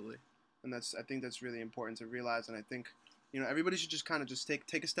 Absolutely. And I think that's really important to realize. And I think You know, everybody should just kind of just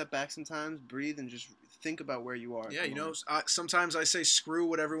take a step back sometimes, breathe, and just think about where you are. at Yeah, the you know, moment. sometimes I say screw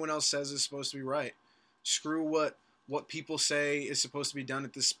what everyone else says is supposed to be right. Screw what people say is supposed to be done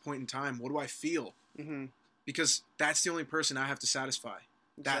at this point in time. What do I feel? Mm-hmm. Because that's the only person I have to satisfy.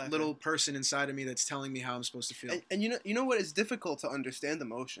 That Exactly. little person inside of me that's telling me how I'm supposed to feel. And you know what? It's difficult to understand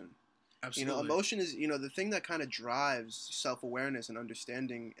emotion. Absolutely. You know, emotion is, you know, the thing that kind of drives self-awareness and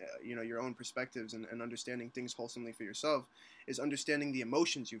understanding, you know, your own perspectives and understanding things wholesomely for yourself is understanding the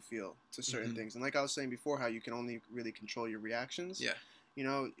emotions you feel to certain Mhm. things. And like I was saying before, how you can only really control your reactions. Yeah. You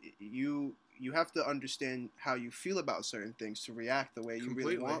know, you have to understand how you feel about certain things to react the way you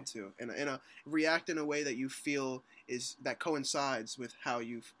really Completely. want to, and react in a way that you feel that coincides with how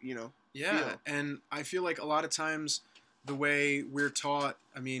you know. Yeah, feel. and I feel like a lot of times the way we're taught,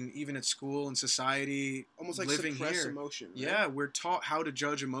 I mean, even at school and society, Almost like living suppress here, emotion. Right? yeah, we're taught how to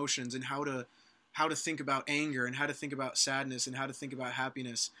judge emotions and how to think about anger and how to think about sadness and how to think about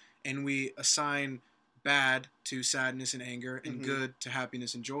happiness, and we assign bad to sadness and anger and Mhm. good to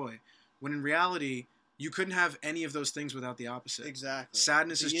happiness and joy, when in reality you couldn't have any of those things without the opposite. Exactly.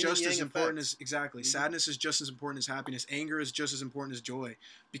 Sadness The is yin and just as yang important effect. as exactly. Mhm. Sadness is just as important as happiness. Anger is just as important as joy,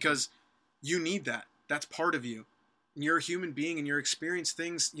 because you need that. That's part of you. You're a human being, and you experience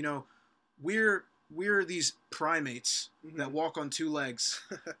things. You know, we're these primates that walk on two legs,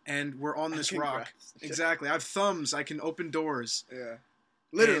 and we're on this can rock. grasp. Exactly. I have thumbs. I can open doors. Yeah.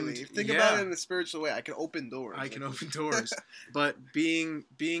 Literally, And, if you think yeah. about it in a spiritual way, I can open doors. I can open doors. But being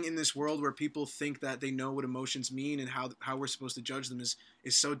in this world where people think that they know what emotions mean and how we're supposed to judge them is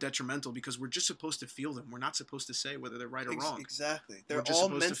so detrimental, because we're just supposed to feel them. We're not supposed to say whether they're right or wrong. Exactly. We're They're just all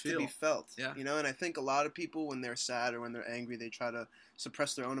supposed meant to be feel. felt. Yeah. You know, and I think a lot of people, when they're sad or when they're angry, they try to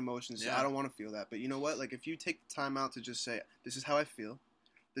suppress their own emotions. Yeah. I don't want to feel that. But you know what? Like, if you take the time out to just say, this is how I feel.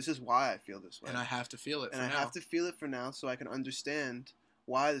 This is why I feel this way. And I have to feel it And for I now. have to feel it for now so I can understand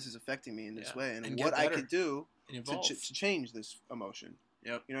why this is affecting me in this Yeah. way and And what get I better could do and to, evolve. to change this emotion.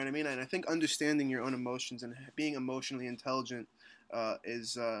 Yep. You know what I mean? And I think understanding your own emotions and being emotionally intelligent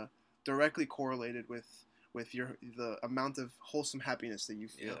is directly correlated with the amount of wholesome happiness that you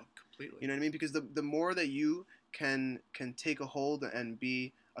feel. Yeah, completely. You know what I mean? Because the more that you can take a hold and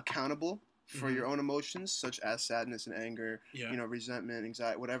be accountable for Mhm. your own emotions, such as sadness and anger, Yeah. you know, resentment,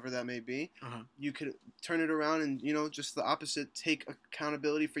 anxiety, whatever that may be, Uh-huh. you could turn it around and, you know, just the opposite, take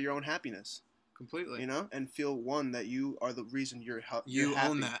accountability for your own happiness. Completely. You know, and feel that you are the reason you're happy. You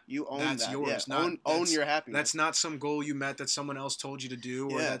own that. You own That's that. yours. Yeah. Not, own that's- your happiness. That's not some goal you met that someone else told you to do,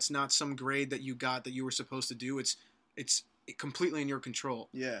 or Yeah. that's not some grade that you got that you were supposed to do. It's completely in your control.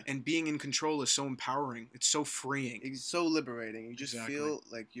 Yeah. And being in control is so empowering. It's so freeing. It's so liberating. You just Exactly. feel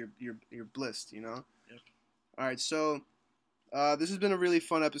like you're blissed, you know? Yep. All right, so this has been a really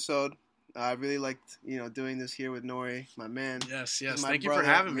fun episode. I really liked, you know, doing this here with Nori, my man. Yes, He's yes. my Thank you for brother.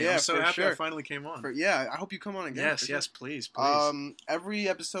 having me. Yeah, I'm so for happy sure. I finally came on. Yeah, I hope you come on again. Yes, for sure. yes, please, please. Every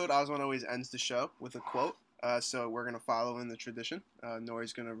episode, Osman always ends the show with a quote. So we're going to follow in the tradition.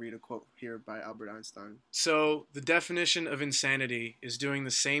 Nori's going to read a quote here by Albert Einstein. So, the definition of insanity is doing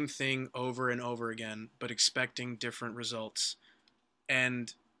the same thing over and over again, but expecting different results.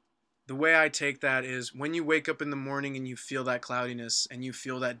 And the way I take that is when you wake up in the morning and you feel that cloudiness and you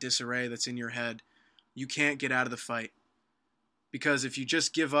feel that disarray that's in your head, you can't get out of the fight. Because if you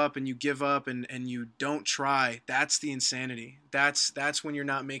just give up and you don't try, that's the insanity. That's when you're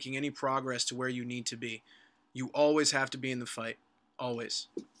not making any progress to where you need to be. You always have to be in the fight. Always.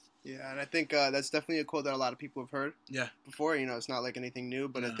 Yeah, and I think that's definitely a quote that a lot of people have heard Yeah. before. You know, it's not like anything new,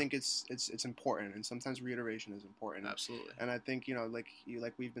 but I No. think it's important, and sometimes reiteration is important. Absolutely. And I think, you know, like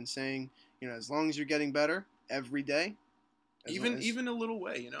we've been saying, you know, as long as you're getting better every day, as long as- Even a little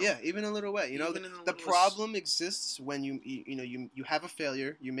way, you know. yeah, even a little way. You know, Even in a the little- problem exists when you have a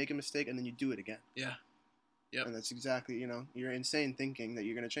failure, you make a mistake, and then you do it again. Yeah. Yep. And that's exactly, you know, you're insane thinking that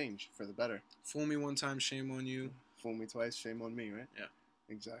you're gonna change for the better. Fool me one time, shame on you. Fool me twice, shame on me, right? Yeah.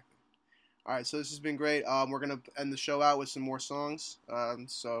 Exactly. All right, so this has been great. We're gonna end the show out with some more songs.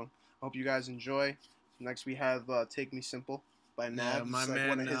 So I hope you guys enjoy. Next we have "Take Me Simple" by Nav. my It's like man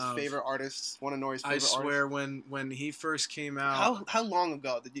one of his Nav. favorite artists, one of Nori's I favorite swear, artists. when he first came out, How long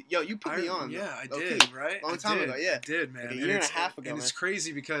ago did you put me on? Yeah, I Okay. did. Right, Long I time did. ago. Yeah, I did, man. Like a year and a it's- half ago. And man. it's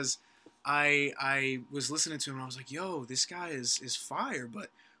crazy because I was listening to him and I was like, yo, this guy is fire, but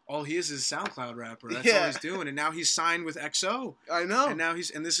all he is a SoundCloud rapper. That's all Yeah. he's doing. And now he's signed with XO. I know. And now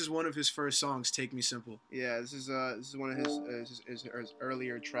and this is one of his first songs, Take Me Simple. Yeah, this is one of his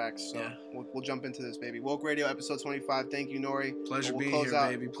earlier tracks. So Yeah. we'll jump into this, baby. Woke Radio episode 25. Thank you, Nori. Pleasure We'll being close here, out,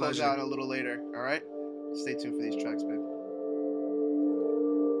 baby. Close Pleasure. out a little later. All right. Stay tuned for these tracks, baby.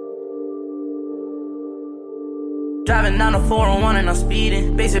 Driving down the 401 and I'm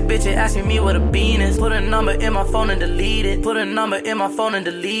speeding. Basic bitch asking me what a bean is. Put a number in my phone and delete it. Put a number in my phone and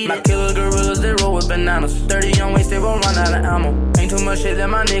delete it. My killer gorillas, they roll with bananas. 30 young ways, they won't run out of ammo. Ain't too much shit that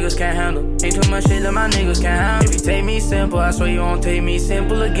my niggas can't handle. Ain't too much shit that my niggas can't handle. If you take me simple, I swear you won't take me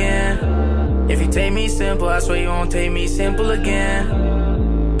simple again. If you take me simple, I swear you won't take me simple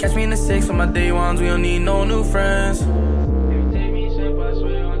again. Catch me in the 6 with my day ones, we don't need no new friends.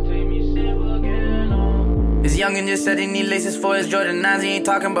 This youngin' just said he need laces for his Jordan 9s, he ain't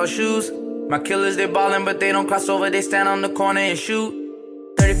talking about shoes. My killers, they ballin', but they don't cross over, they stand on the corner and shoot.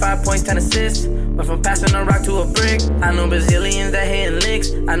 35 points, 10 assists, went from passing a rock to a brick. I know Brazilians that hatin'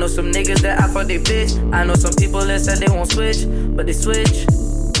 licks, I know some niggas that I fuck they bitch. I know some people that said they won't switch, but they switch.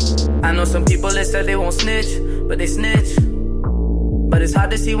 I know some people that said they won't snitch, but they snitch. But it's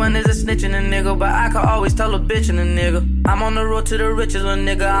hard to see when there's a snitch in a nigga, but I can always tell a bitch in a nigga. I'm on the road to the riches, little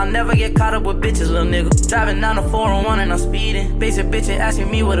nigga. I'll never get caught up with bitches, little nigga. Driving down the 401 and I'm speeding. Basic bitch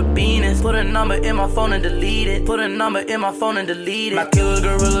asking me what a bean is. Put a number in my phone and delete it. Put a number in my phone and delete it. My killer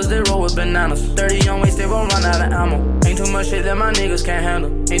gorillas, they roll with bananas. 30 young ways, they won't run out of ammo. Ain't too much shit that my niggas can't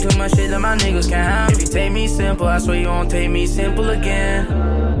handle. Ain't too much shit that my niggas can't handle. If you take me simple, I swear you won't take me simple again.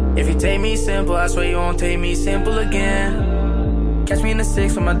 If you take me simple, I swear you won't take me simple again. Catch me in the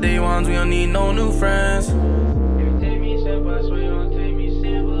 6 with my day ones, we don't need no new friends.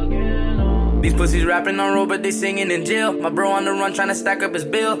 These pussies rapping on road, but they singing in jail. My bro on the run trying to stack up his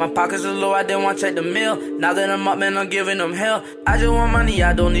bill. My pockets are low, I didn't want to check the mail. Now that I'm up, man, I'm giving them hell. I just want money,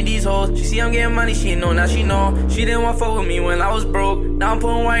 I don't need these hoes. She see I'm getting money, she know, now she know. She didn't want to fuck with me when I was broke. Now I'm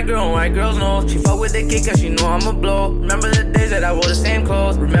putting white girl on white girls' nose. She fuck with the kid cause she know I'm a blow. Remember the days that I wore the same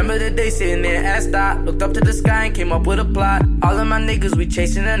clothes. Remember the days sitting there at stop. Looked up to the sky and came up with a plot. All of my niggas, we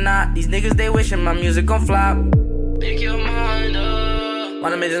chasing a knot. These niggas, they wishing my music gon' flop. Pick your mind up.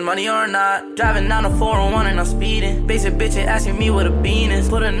 Wanna make this money or not? Driving down the 401 and I'm speeding. Basic bitch asking me what a bean is.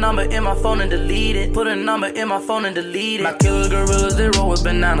 Put a number in my phone and delete it. Put a number in my phone and delete it. My killer gorillas, they roll with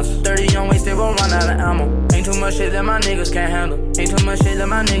bananas. 30 young ways, they won't run out of ammo. Ain't too much shit that my niggas can't handle. Ain't too much shit that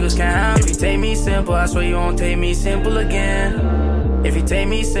my niggas can't handle. If you take me simple, I swear you won't take me simple again. If you take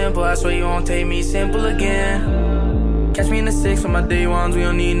me simple, I swear you won't take me simple again. Catch me in the 6 with my day ones, we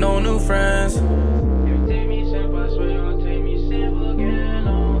don't need no new friends.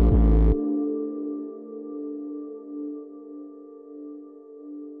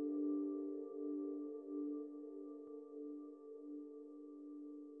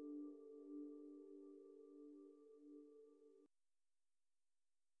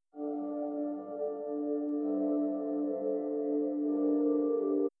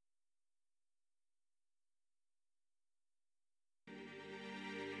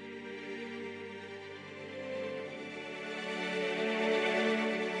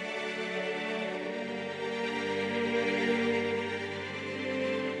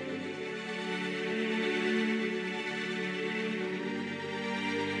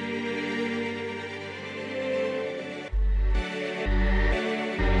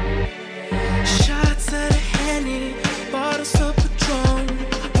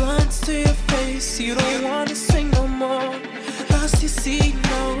 You don't wanna sing no more. Lost your seat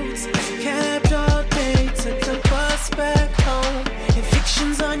notes, kept all day, took the bus back home.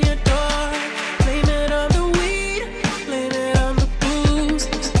 Evictions on your door. Blame it on the weed, blame it on the booze,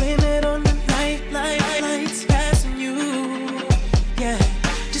 blame it on the lights passing you. Yeah,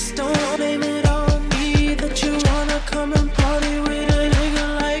 just don't blame it on me that you wanna come and party with a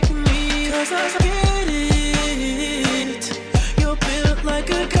nigga like me. 'Cause I get it, you're built like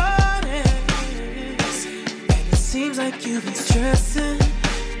a goddess. Seems like you've been stressing,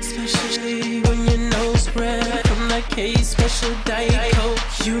 especially when your nose spread from that case special diet coke.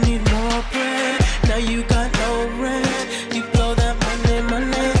 You need more bread, now you got no rent. You blow that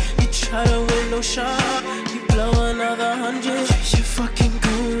money, you try to window shop, you blow another 100. You fucking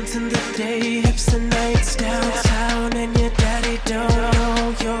goons in the day, hips and nights downtown, and your daddy don't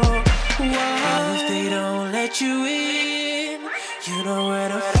know your why. If they don't let you in, you know where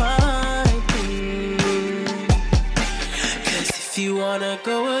to find me. If you wanna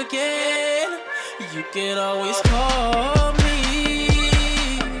go again, you can always call me.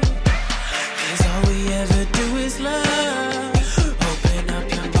 'Cause all we ever do is love. Open up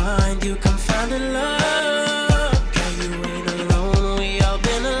your mind, you can find a love. Girl, you ain't alone, we all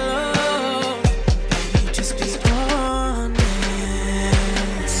been alone. Baby, just be honest.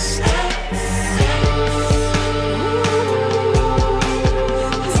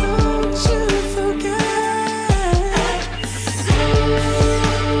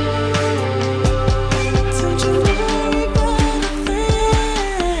 Don't you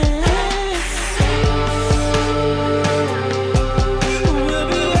forget.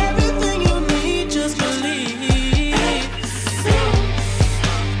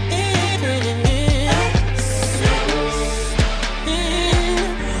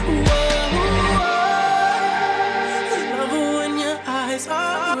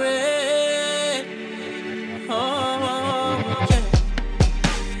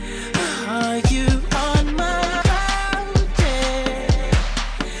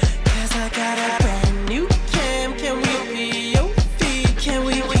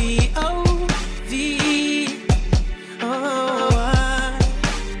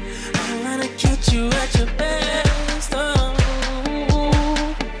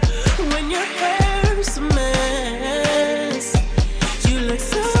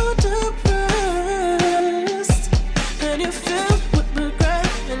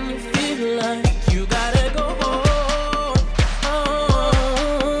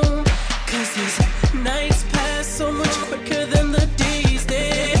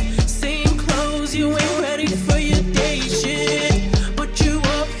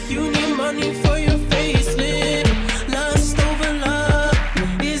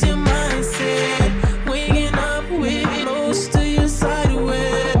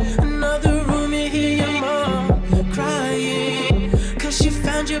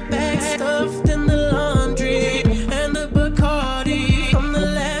 find your bag stuffed in the laundry and the Bacardi from the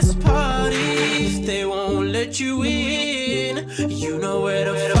last party. If they won't let you in, you know where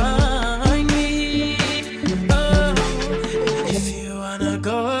to find me. Oh, if you wanna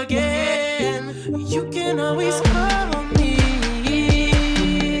go again, you can always call me.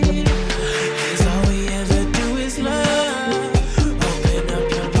 'Cause all we ever do is love. Open up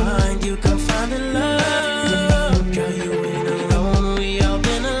your mind, you can find the love. Girl, you ain't alone, we all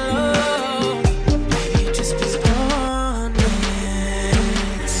been alone. Baby, just be honest.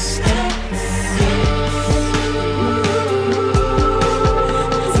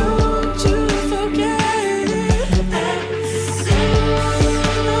 Don't you forget it.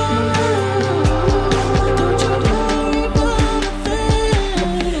 Don't you worry about a thing.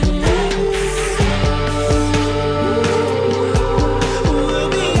 We'll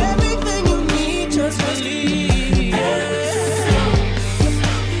be everything you need, just believe.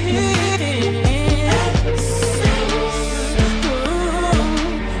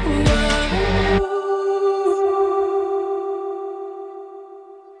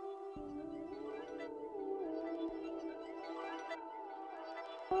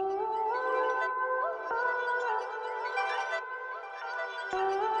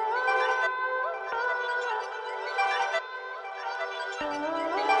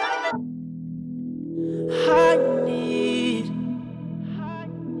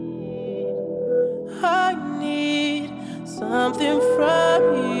 I need something from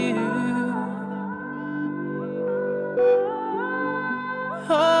you.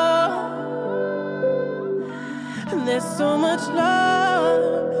 Oh, and there's so much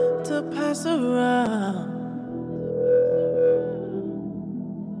love to pass around.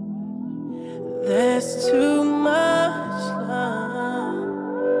 There's too much love.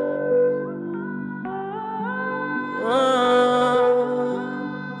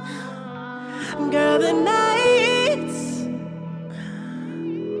 Girl, the night's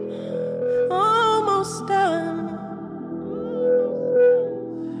almost done,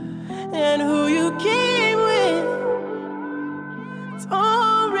 and who you came with, it's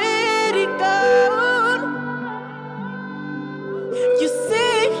already gone. You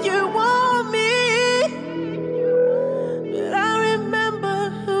say you want me, but I remember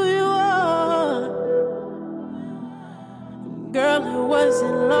who you are. Girl, it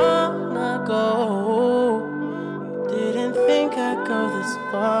wasn't long ago. You didn't think I'd go this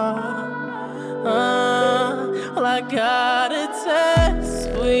far. Well, I got a test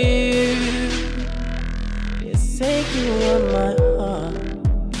for you. It's taking on my heart.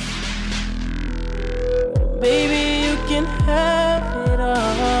 Baby, you can have it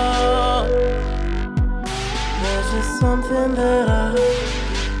all. There's just something that I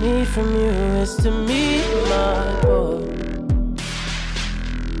need from you, is to meet my boy.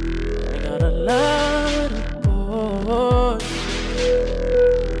 I got a lot of boys.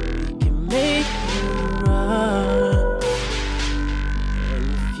 We can make you right. And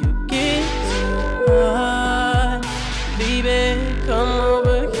if you get too high, baby, come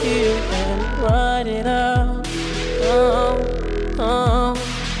over here and ride it out. Oh, oh,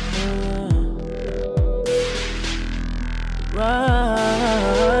 yeah.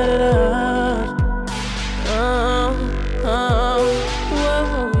 Ride it out. Oh, oh,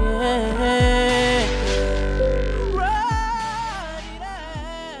 whoa, yeah. Ride it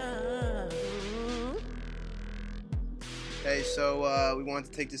out. Hey, so we wanted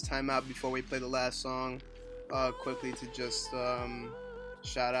to take this time out before we play the last song, quickly to just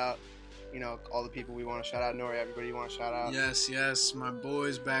shout out, all the people we want to shout out. Nori, everybody you want to shout out? Yes, my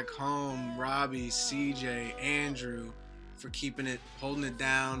boys back home, Robbie, CJ, Andrew, for holding it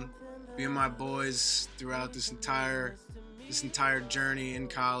down, being my boys throughout this entire journey in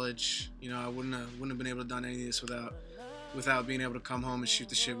college. I wouldn't have been able to done any of this without being able to come home and shoot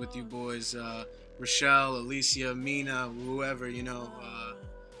the shit with you boys. Rochelle, Alicia, Mina, whoever,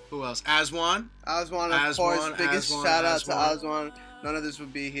 who else? Aswan, of course. Biggest shout out to Aswan. None of this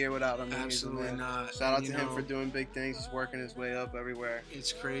would be here without him. Absolutely not. Shout out to him for doing big things. He's working his way up everywhere.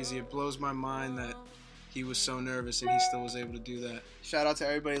 It's crazy. It blows my mind that he was so nervous and he still was able to do that. Shout out to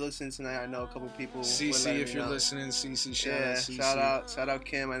everybody listening tonight. I know a couple people. CC, if you're listening, CC, shout out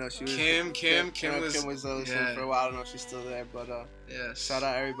Kim. I know she was. Kim was listening for a while. I don't know if she's still there, but yes. Shout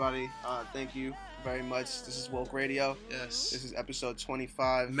out everybody. Thank you very much. This is Woke Radio. Yes. This is episode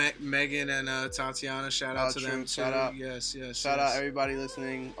 25. Megan and Tatiana, shout out to them too. Shout out. Yes. Shout out everybody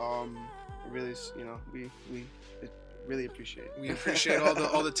listening. Really, we really appreciate it. We appreciate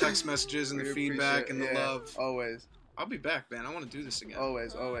all the text messages and the feedback and the love. Always. I'll be back, man. I want to do this again.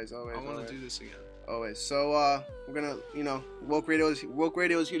 Always. I want to do this again. Always. So we're gonna, Woke Radio is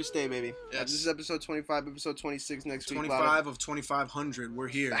here to stay, baby. Yes. This is episode 25, episode 26 next week. 25 of 2,500. We're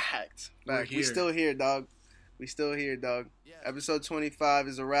here. Fact. We're here. We still here, dog. Episode 25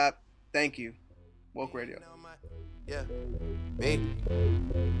 is a wrap. Thank you. Woke Radio. Yeah. Me.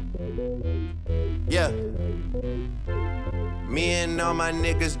 Yeah. Me and all my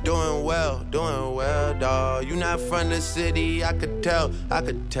niggas doing well, dawg. You not from the city, I could tell,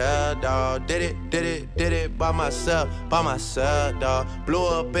 dawg. Did it by myself, dawg. Blew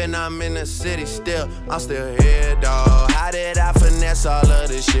up and I'm in the city still, I'm still here, dawg. How did I finesse all of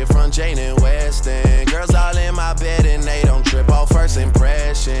this shit from Jane and Weston? Girls all in my bed and they don't trip off first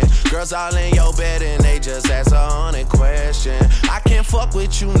impression. Girls all in your bed and they just ask 100 questions. I can't fuck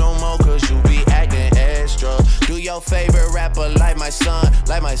with you no more cause you be acting extra. Do your favorite rapper like my son,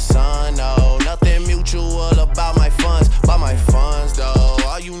 no. Nothing mutual about my funds, though.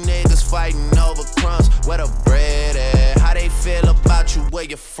 All you niggas fighting over crumbs, where the bread at? How they feel about you, where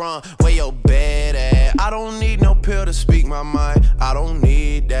you from, where your bed at? I don't need no pill to speak my mind, I don't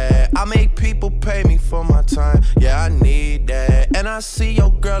need that. I make people pay me for my time, yeah, I need that. And I see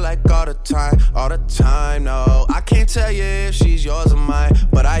your girl like all the time, no. I can't tell you if she's yours or mine,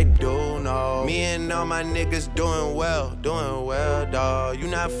 but I do know. Me and all my niggas doing well, dawg. You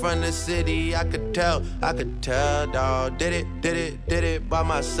not from the city, I could tell, dawg. Did it by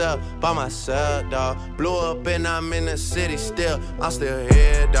myself, dawg. Blew up and I'm in the city still, I'm still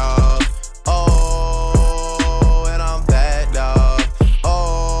here, dawg. Oh, and I'm back, dawg.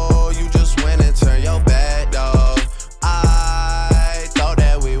 Oh, you just went and turned your back, dawg. I thought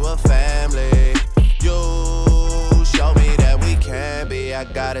that we were family. You showed me that we can be. I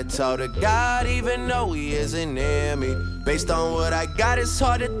gotta talk to God even though he isn't near me. Based on what I got, it's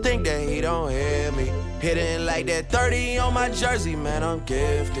hard to think that he don't hear me. Hitting like that 30 on my jersey, man, I'm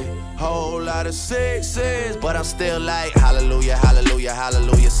gifted. Whole lot of sixes, but I'm still like, hallelujah, hallelujah,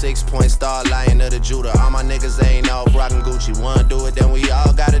 hallelujah. 6-point star, Lion of the Judah. All my niggas ain't off rockin' Gucci. Wanna do it, then we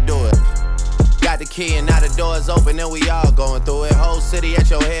all gotta do it. Got the key and now the door's open and we all going through it. Whole city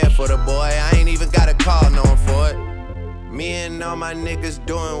at your head for the boy. I ain't even got a call knowing for it. Me and all my niggas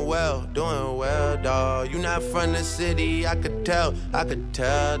doing well, dawg. You not from the city, I could tell,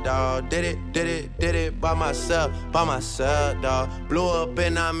 dawg. Did it by myself, dawg. Blew up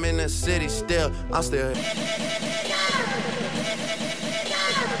and I'm in the city still, I'm still